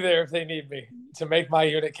I'll be there if they need me to make my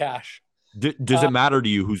unit cash. Does it matter to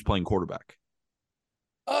you who's playing quarterback?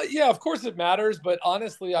 Yeah, of course it matters. But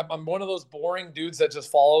honestly, I'm one of those boring dudes that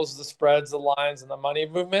just follows the spreads, the lines, and the money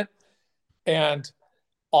movement. And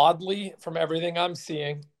oddly, from everything I'm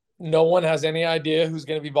seeing, no one has any idea who's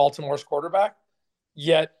going to be Baltimore's quarterback.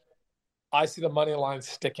 Yet I see the money line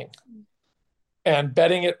sticking. And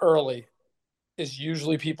betting it early is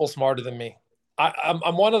usually people smarter than me.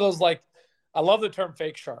 I'm one of those, like, I love the term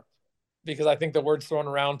fake sharp because I think the word's thrown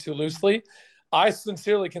around too loosely. I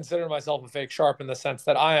sincerely consider myself a fake sharp in the sense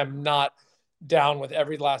that I am not down with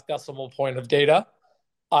every last decimal point of data.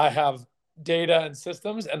 I have data and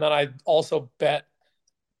systems, and then I also bet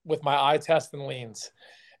with my eye test and leans.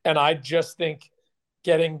 And I just think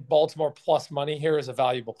getting Baltimore plus money here is a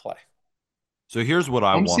valuable play. So here's what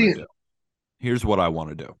I want to do. Here's what I want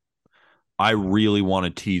to do. I really want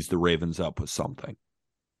to tease the Ravens up with something.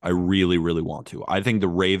 I really, really want to. I think the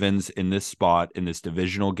Ravens in this spot, in this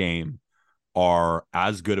divisional game, are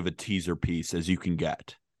as good of a teaser piece as you can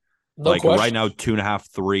get. No like question. Right now, 2.5,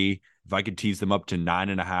 3. If I could tease them up to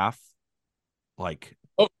 9.5, like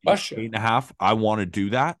 8.5, I want to do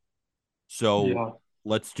that. So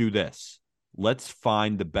let's do this. Let's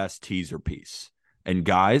find the best teaser piece. And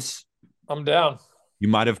guys, I'm down. You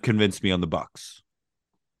might have convinced me on the Bucks.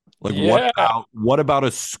 Like, what about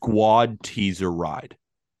a squad teaser ride?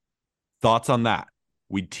 Thoughts on that?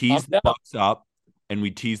 We tease the Bucks up and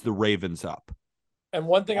we tease the Ravens up. And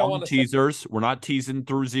one thing I want to teasers, we're not teasing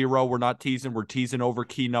through zero. We're teasing over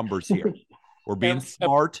key numbers here. We're being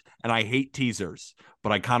smart, and I hate teasers,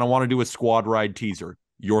 but I kind of want to do a squad ride teaser.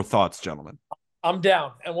 Your thoughts, gentlemen? I'm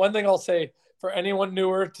down. And one thing I'll say for anyone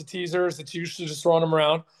newer to teasers, it's usually just throwing them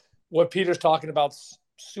around. What Peter's talking about,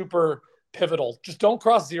 super pivotal. Just don't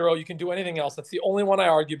cross zero. You can do anything else. That's the only one I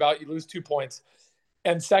argue about. You lose 2 points.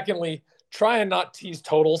 And secondly, try and not tease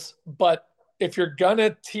totals. But if you're going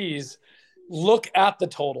to tease, look at the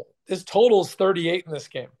total. This total is 38 in this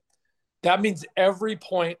game. That means every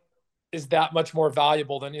point is that much more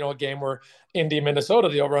valuable than, a game where Indy, Minnesota,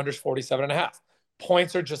 the over-under is 47.5.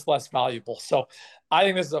 Points are just less valuable. So I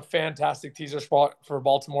think this is a fantastic teaser spot for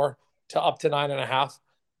Baltimore to up to 9.5.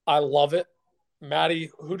 I love it. Maddie,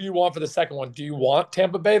 who do you want for the second one? Do you want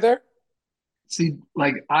Tampa Bay there? See,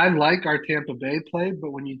 I like our Tampa Bay play,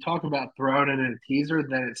 but when you talk about throwing in a teaser,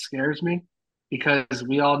 then it scares me because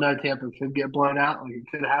we all know Tampa could get blown out. Like, it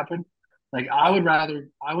could happen. Like, I would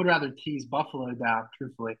rather tease Buffalo down,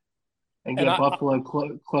 truthfully, and get Buffalo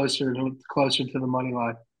closer to the money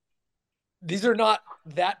line. These are not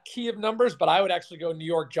that key of numbers, but I would actually go New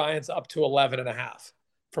York Giants up to 11.5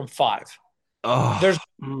 from 5. Oh, there's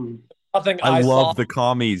nothing. I love the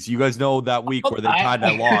commies. You guys know that week where they tied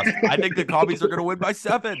that loss. I think the commies are going to win by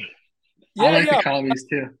 7. Yeah, I like the commies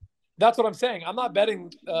too. That's what I'm saying. I'm not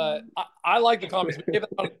betting. I like the commies. We gave it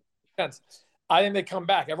a chance. I think they come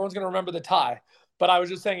back. Everyone's going to remember the tie. But I was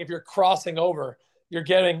just saying, if you're crossing over, you're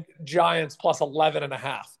getting Giants plus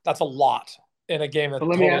 11.5. That's a lot in a game. That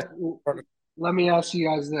let me ask you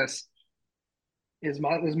guys this: Does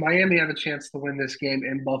Miami have a chance to win this game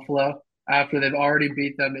in Buffalo after they've already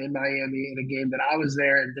beat them in Miami in a game that I was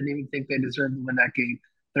there and didn't even think they deserved to win that game?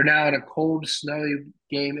 They're now in a cold, snowy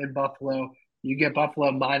game in Buffalo. You get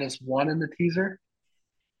Buffalo -1 in the teaser.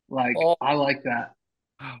 I like that.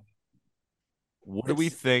 What do we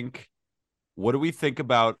think What do we think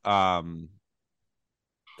about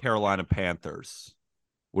Carolina Panthers?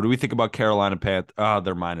 What do we think about Carolina Panthers?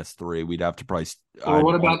 They're -3. We'd have to probably. Well,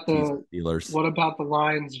 what about the Steelers? What about the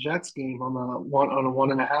Lions Jets game on a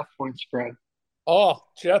 1.5 point spread? Oh,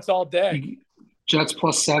 Jets all day. Jets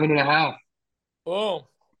plus 7.5. Boom,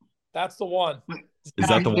 that's the one. Is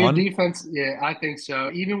that the their one? Defense, yeah, I think so.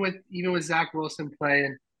 Even with Zach Wilson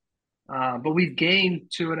playing, but we've gained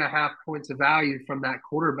 2.5 points of value from that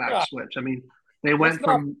quarterback switch. I mean, they went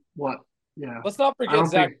from what? Yeah. Let's not forget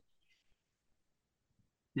Zach.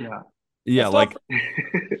 Yeah. Yeah, like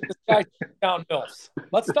this guy down Mills.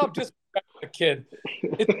 Let's stop just the kid.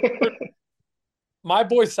 My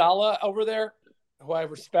boy Salah over there, who I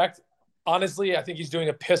respect, honestly, I think he's doing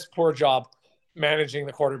a piss poor job managing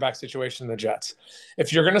the quarterback situation in the Jets.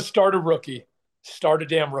 If you're going to start a rookie, start a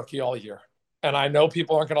damn rookie all year. And I know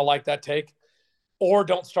people aren't going to like that take, or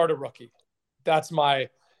don't start a rookie. That's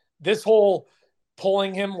this whole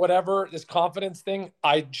pulling him, whatever, this confidence thing,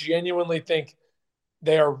 I genuinely think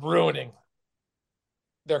they are ruining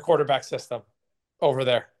their quarterback system over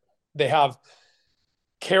there. They have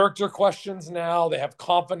character questions now. They have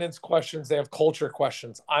confidence questions. They have culture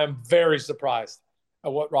questions. I'm very surprised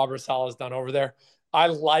at what Robert Saleh has done over there. I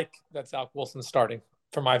like that Zach Wilson's starting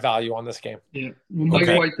for my value on this game. Yeah,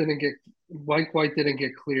 Mike White didn't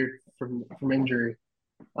get cleared from injury.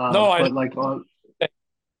 They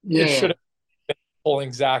should have been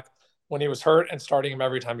pulling Zach when he was hurt and starting him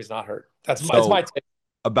every time he's not hurt. That's my take.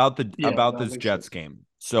 About this Jets game.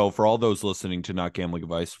 So for all those listening to Not Gambling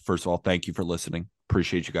Advice, first of all, thank you for listening.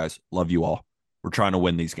 Appreciate you guys. Love you all. We're trying to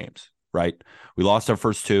win these games, right? We lost our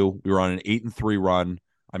first two. We were on an 8-3 run.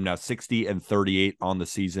 I'm now 60-38 on the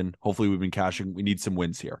season. Hopefully we've been cashing. We need some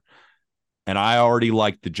wins here. And I already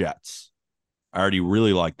like the Jets. I already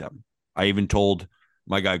really like them. I even told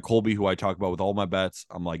my guy Colby, who I talk about with all my bets,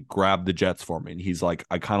 I'm like, grab the Jets for me. And he's like,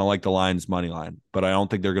 I kind of like the Lions money line, but I don't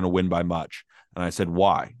think they're going to win by much. And I said,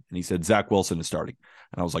 why? And he said, Zach Wilson is starting.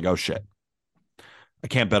 And I was like, oh, shit. I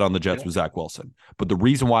can't bet on the Jets with Zach Wilson. But the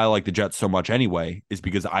reason why I like the Jets so much anyway is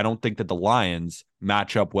because I don't think that the Lions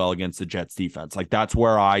match up well against the Jets defense. Like, that's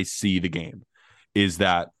where I see the game, is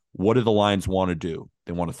that what do the Lions want to do?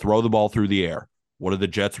 They want to throw the ball through the air. What are the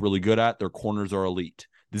Jets really good at? Their corners are elite.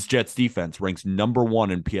 This Jets defense ranks number 1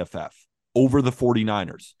 in PFF over the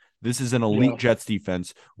 49ers. This is an elite Jets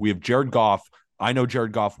defense. We have Jared Goff. I know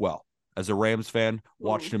Jared Goff well. As a Rams fan,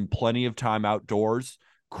 watched him plenty of time outdoors,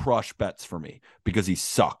 crush bets for me because he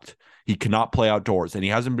sucked. He cannot play outdoors, and he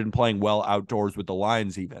hasn't been playing well outdoors with the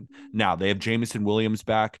Lions even. Now, they have Jameson Williams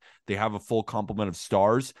back. They have a full complement of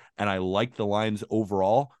stars, and I like the Lions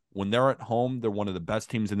overall. When they're at home, they're one of the best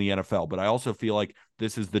teams in the NFL, but I also feel like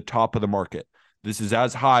this is the top of the market. This is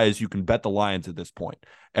as high as you can bet the Lions at this point.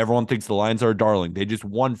 Everyone thinks the Lions are a darling. They just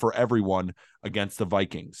won for everyone against the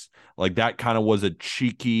Vikings. Like, that kind of was a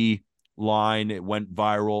cheeky line. It went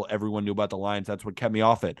viral. Everyone knew about the Lions. That's what kept me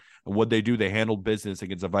off it. And what they do, they handled business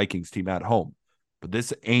against a Vikings team at home. But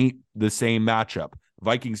this ain't the same matchup.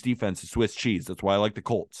 Vikings defense is Swiss cheese. That's why I like the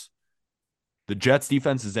Colts. The Jets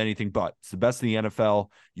defense is anything but. It's the best in the NFL.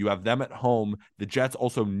 You have them at home. The Jets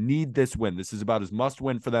also need this win. This is about as must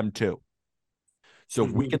win for them too. So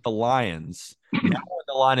if we get the Lions, now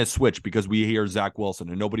the line is switched because we hear Zach Wilson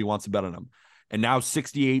and nobody wants to bet on him. And now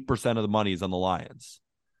 68% of the money is on the Lions.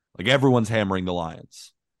 Like, everyone's hammering the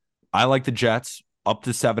Lions. I like the Jets up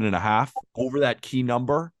to 7.5 over that key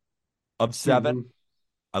number of 7.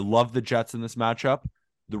 I love the Jets in this matchup.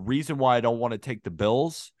 The reason why I don't want to take the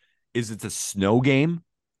Bills is it's a snow game.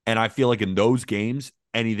 And I feel like in those games,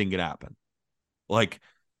 anything can happen. Like,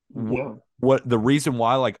 what the reason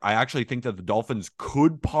why, like, I actually think that the Dolphins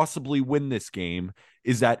could possibly win this game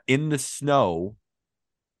is that in the snow,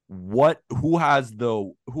 who has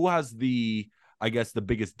the I guess the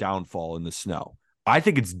biggest downfall in the snow? I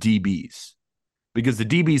think it's DBs, because the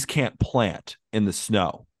DBs can't plant in the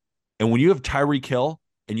snow. And when you have Tyreek Hill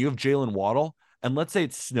and you have Jalen Waddle, and let's say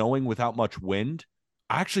it's snowing without much wind,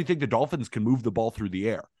 I actually think the Dolphins can move the ball through the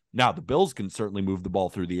air. Now, the Bills can certainly move the ball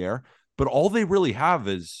through the air, but all they really have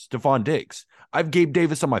is Stephon Diggs. I have Gabe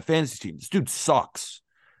Davis on my fantasy team. This dude sucks.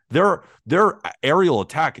 Their aerial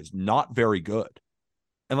attack is not very good.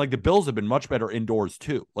 And, like, the Bills have been much better indoors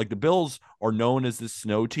too. Like, the Bills are known as this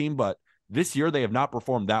snow team, but this year they have not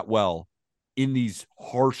performed that well in these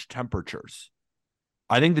harsh temperatures.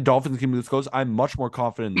 I think the Dolphins can move this close. I'm much more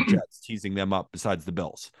confident in the Jets teasing them up besides the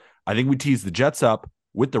Bills. I think we tease the Jets up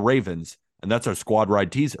with the Ravens, and that's our squad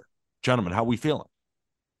ride teaser. Gentlemen, how are we feeling?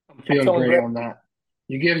 I'm feeling great on that.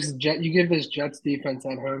 You give this Jets defense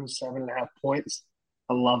at home 7.5 points.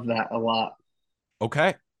 I love that a lot.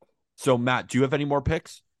 Okay. So, Matt, do you have any more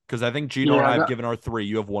picks? Because I think Gino and I have given our 3.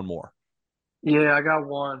 You have one more. Yeah, I got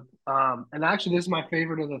one. And actually, this is my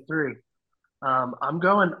favorite of the 3. I'm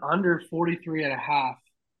going under 43.5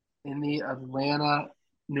 in the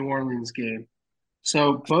Atlanta-New Orleans game.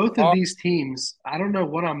 So both of these teams, I don't know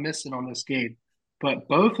what I'm missing on this game, but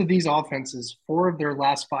both of these offenses, 4 of their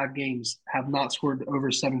last 5 games, have not scored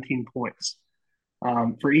over 17 points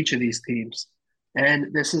for each of these teams.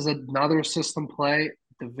 And this is another system play,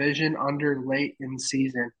 division under late in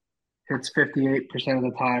season. Hits 58% of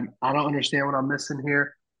the time. I don't understand what I'm missing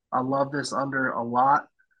here. I love this under a lot.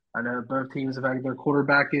 I know both teams have had their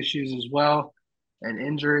quarterback issues as well and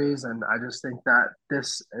injuries, and I just think that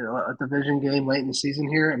this a division game late in the season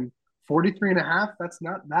here, and 43.5, that's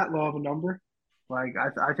not that low of a number. Like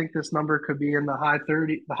I think this number could be in the high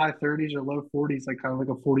 30s or low 40s, like kind of like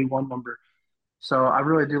a 41 number. So I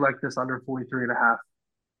really do like this under 43.5.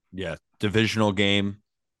 Yeah, divisional game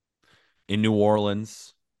in New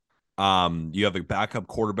Orleans. You have a backup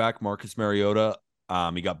quarterback, Marcus Mariota.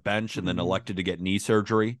 He got benched and then elected to get knee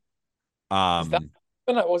surgery. I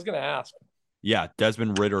was going to ask. Yeah,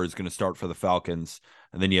 Desmond Ridder is going to start for the Falcons,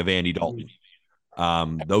 and then you have Andy Dalton.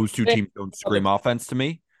 Those 2 teams don't scream offense to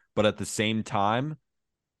me, but at the same time,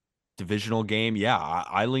 divisional game, yeah,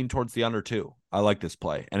 I lean towards the under too. I like this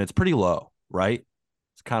play, and it's pretty low, right?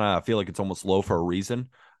 It's kind of, I feel like it's almost low for a reason.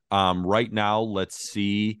 Right now, let's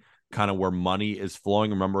see kind of where money is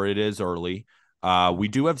flowing. Remember, it is early. We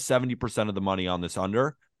do have 70% of the money on this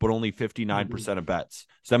under, but only 59% of bets.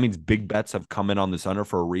 So that means big bets have come in on this under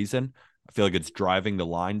for a reason. I feel like it's driving the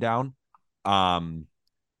line down.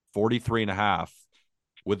 43.5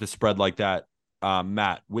 with a spread like that.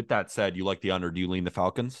 Matt, with that said, you like the under. Do you lean the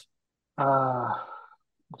Falcons?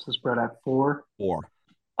 What's the spread at? 4? 4.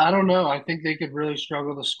 I don't know. I think they could really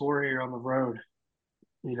struggle to score here on the road.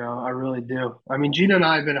 You know, I really do. I mean, Gino and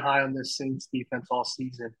I have been high on this Saints defense all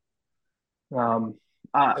season.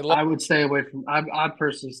 I would stay away from. I'm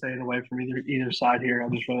personally staying away from either side here. I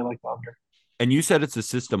just really like the under. And you said it's a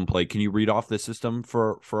system play. Can you read off the system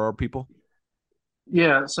for our people?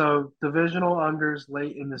 Yeah. So divisional unders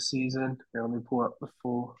late in the season. Here, let me pull up the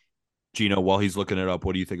full. Gino, while he's looking it up,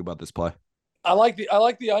 what do you think about this play? I like the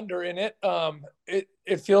under in it.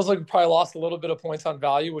 It feels like we probably lost a little bit of points on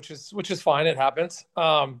value, which is fine. It happens.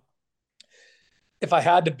 If I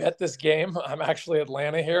had to bet this game, I'm actually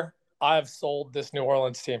Atlanta here. I've sold this New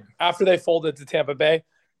Orleans team after they folded to Tampa Bay.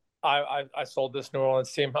 I sold this New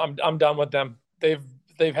Orleans team. I'm done with them.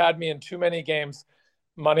 They've had me in too many games,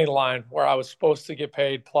 money line where I was supposed to get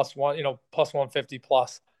paid plus 150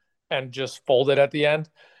 plus, and just folded at the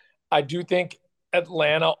end. I do think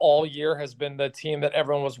Atlanta all year has been the team that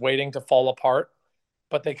everyone was waiting to fall apart,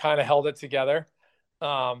 but they kind of held it together.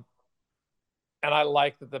 And I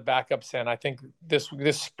like that the backup's in. I think this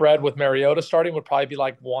spread with Mariota starting would probably be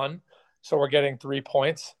like 1. So we're getting 3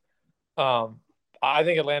 points. I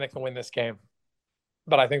think Atlanta can win this game,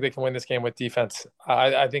 but I think they can win this game with defense.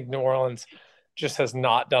 I think New Orleans just has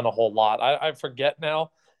not done a whole lot. I forget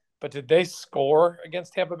now, but did they score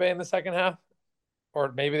against Tampa Bay in the second half? Or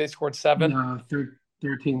maybe they scored 7? No,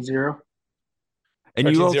 13-0. And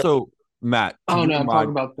 13-0. You also, Matt. Oh, no, I'm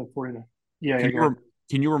talking about the 49. Yeah,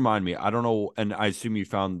 can you remind me? I don't know, and I assume you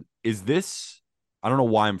found, is this, I don't know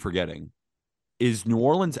why I'm forgetting. Is New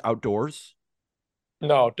Orleans outdoors?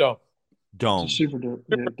 No, don't. It's super dope.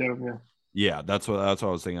 Yeah. Yeah, that's what I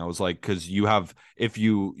was thinking. I was like, because you have, if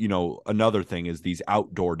you another thing is these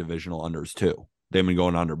outdoor divisional unders too. They've been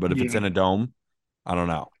going under, but if it's in a dome, I don't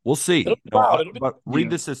know. We'll see. But read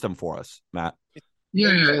the system for us, Matt.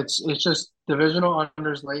 Yeah. It's just divisional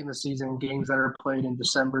unders late in the season, games that are played in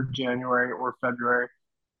December, January, or February.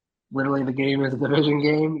 Literally, the game is a division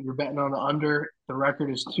game. You're betting on the under. The record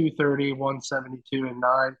is 230, 172, and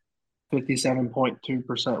 9,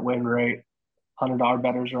 57.2% win rate. $100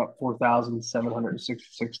 bettors are up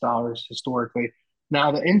 $4,766 historically.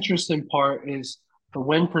 Now, the interesting part is the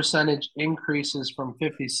win percentage increases from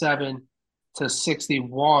 57 to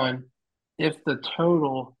 61 if the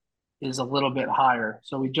total is a little bit higher.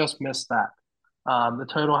 So we just missed that. The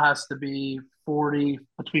total has to be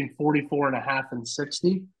between 44.5 and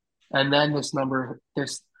 60. And then this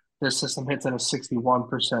system hits at a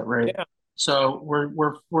 61% rate. Yeah. So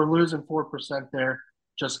we're losing 4% there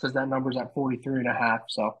just because that number's at 43.5.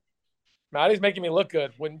 So Maddie's making me look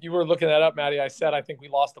good. When you were looking that up, Maddie, I said I think we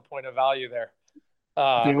lost a point of value there.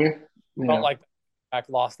 Did we? Yeah. Felt like back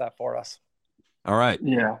lost that for us. All right.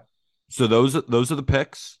 Yeah. So those are the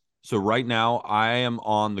picks. So right now I am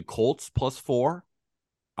on the Colts +4.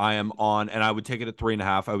 I am on, and I would take it at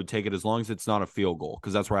 3.5. I would take it as long as it's not a field goal,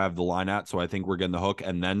 because that's where I have the line at. So I think we're getting the hook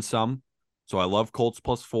and then some. So I love Colts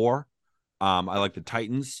 +4. I like the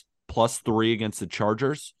Titans +3 against the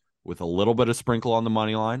Chargers with a little bit of sprinkle on the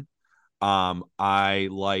money line. I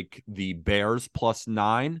like the Bears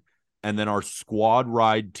 +9, and then our squad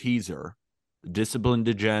ride teaser, Discipline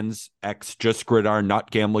DeGens X Just Gridiron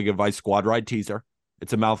Not Gambling Advice squad ride teaser.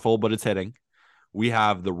 It's a mouthful, but it's hitting. We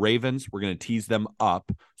have the Ravens. We're going to tease them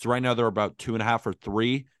up. So right now they're about 2.5 or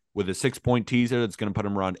 3 with a 6-point teaser. That's going to put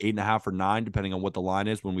them around 8.5 or 9, depending on what the line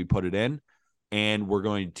is when we put it in. And we're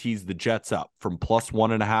going to tease the Jets up from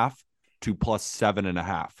 +1.5 to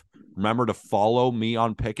 +7.5. Remember to follow me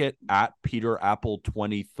on Pickett at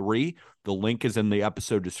PeterApple23. The link is in the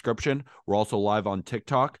episode description. We're also live on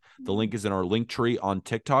TikTok. The link is in our link tree on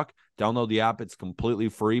TikTok. Download the app. It's completely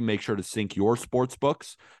free. Make sure to sync your sports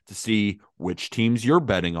books to see which teams you're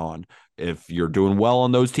betting on. If you're doing well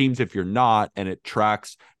on those teams, if you're not, and it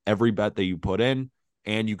tracks every bet that you put in,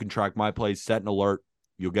 and you can track my plays, set an alert.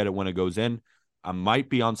 You'll get it when it goes in. I might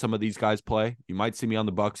be on some of these guys' play. You might see me on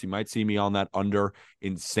the Bucks. You might see me on that under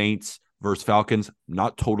in Saints versus Falcons.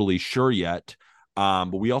 Not totally sure yet.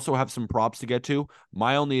 But we also have some props to get to.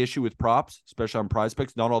 My only issue with props, especially on Prize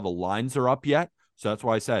Picks, not all the lines are up yet. So that's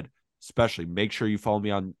why I said, especially make sure you follow me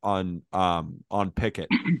on Pickett,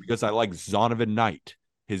 because I like Zonovan Knight,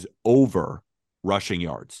 his over rushing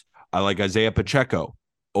yards. I like Isaiah Pacheco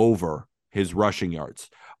over his rushing yards.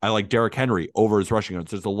 I like Derrick Henry over his rushing yards.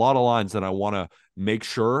 There's a lot of lines that I want to make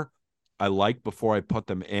sure I like before I put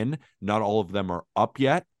them in. Not all of them are up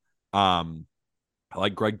yet. I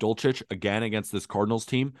like Greg Dulcich again against this Cardinals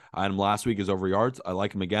team. I had him last week as over yards. I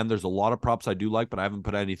like him again. There's a lot of props I do like, but I haven't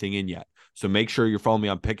put anything in yet. So make sure you're following me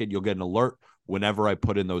on Pickett. You'll get an alert whenever I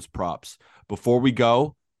put in those props. Before we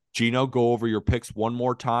go, Gino, go over your picks one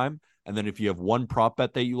more time. And then if you have one prop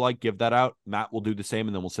bet that you like, give that out. Matt will do the same,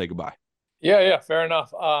 and then we'll say goodbye. Yeah, fair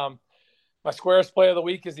enough. My Squares play of the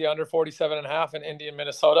week is the under 47.5 in Indy and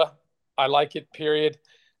Minnesota. I like it, period.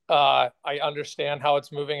 I understand how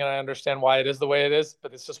it's moving, and I understand why it is the way it is,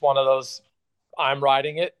 but it's just one of those, I'm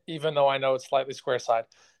riding it, even though I know it's slightly square side.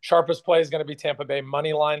 Sharpest play is going to be Tampa Bay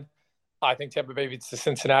money line. I think Tampa Bay beats the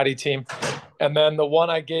Cincinnati team. And then the one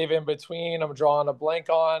I gave in between, I'm drawing a blank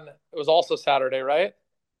on. It was also Saturday, right?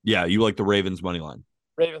 Yeah, you like the Ravens money line.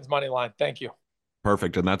 Ravens money line. Thank you.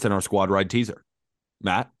 Perfect. And that's in our squad ride teaser.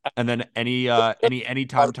 Matt, and then any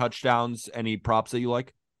time touchdowns, any props that you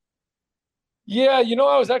like? Yeah,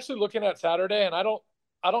 I was actually looking at Saturday, and I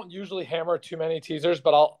don't usually hammer too many teasers,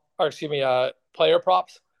 but player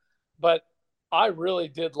props. But I really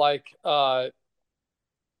did like who's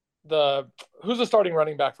the starting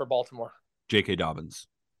running back for Baltimore? J.K. Dobbins.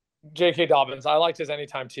 J.K. Dobbins. I liked his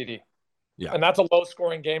anytime TD. Yeah. And that's a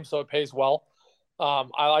low-scoring game, so it pays well.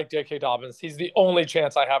 I like J.K. Dobbins. He's the only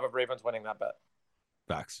chance I have of Ravens winning that bet.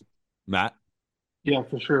 Facts. Matt? Yeah,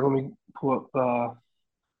 for sure. Let me pull up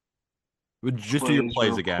just do your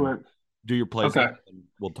plays again. Quick. Do your plays okay. Again, and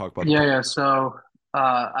we'll talk about Yeah. So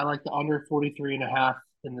I like the under 43.5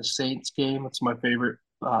 in the Saints game. It's my favorite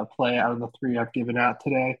play out of the 3 I've given out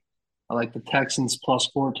today. I like the Texans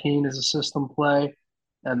 +14 as a system play,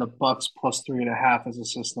 and the Bucks +3.5 as a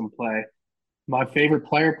system play. My favorite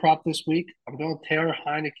player prop this week, I'm going Taylor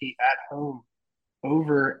Heineke at home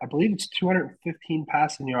over, I believe it's 215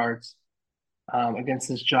 passing yards against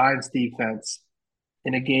this Giants defense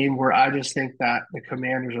in a game where I just think that the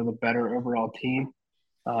Commanders are the better overall team.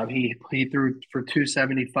 He threw for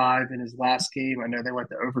 275 in his last game. I know they went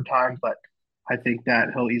to overtime, but I think that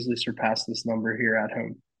he'll easily surpass this number here at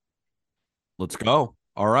home. Let's go.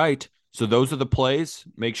 All right. So those are the plays.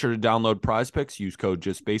 Make sure to download Prize Picks. Use code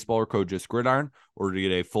JustBaseball or code JustGridiron in order to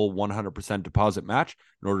get a full 100% deposit match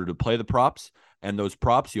in order to play the props. And those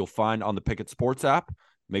props you'll find on the Pickett Sports app.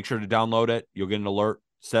 Make sure to download it. You'll get an alert.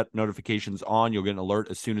 Set notifications on. You'll get an alert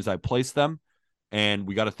as soon as I place them. And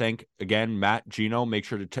we got to thank, again, Matt, Gino. Make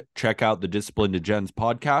sure to check out the Discipline DeGens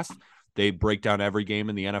podcast. They break down every game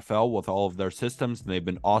in the NFL with all of their systems, and they've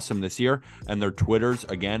been awesome this year. And their Twitters,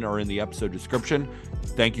 again, are in the episode description.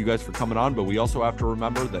 Thank you guys for coming on, but we also have to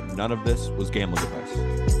remember that none of this was gambling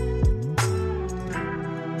advice.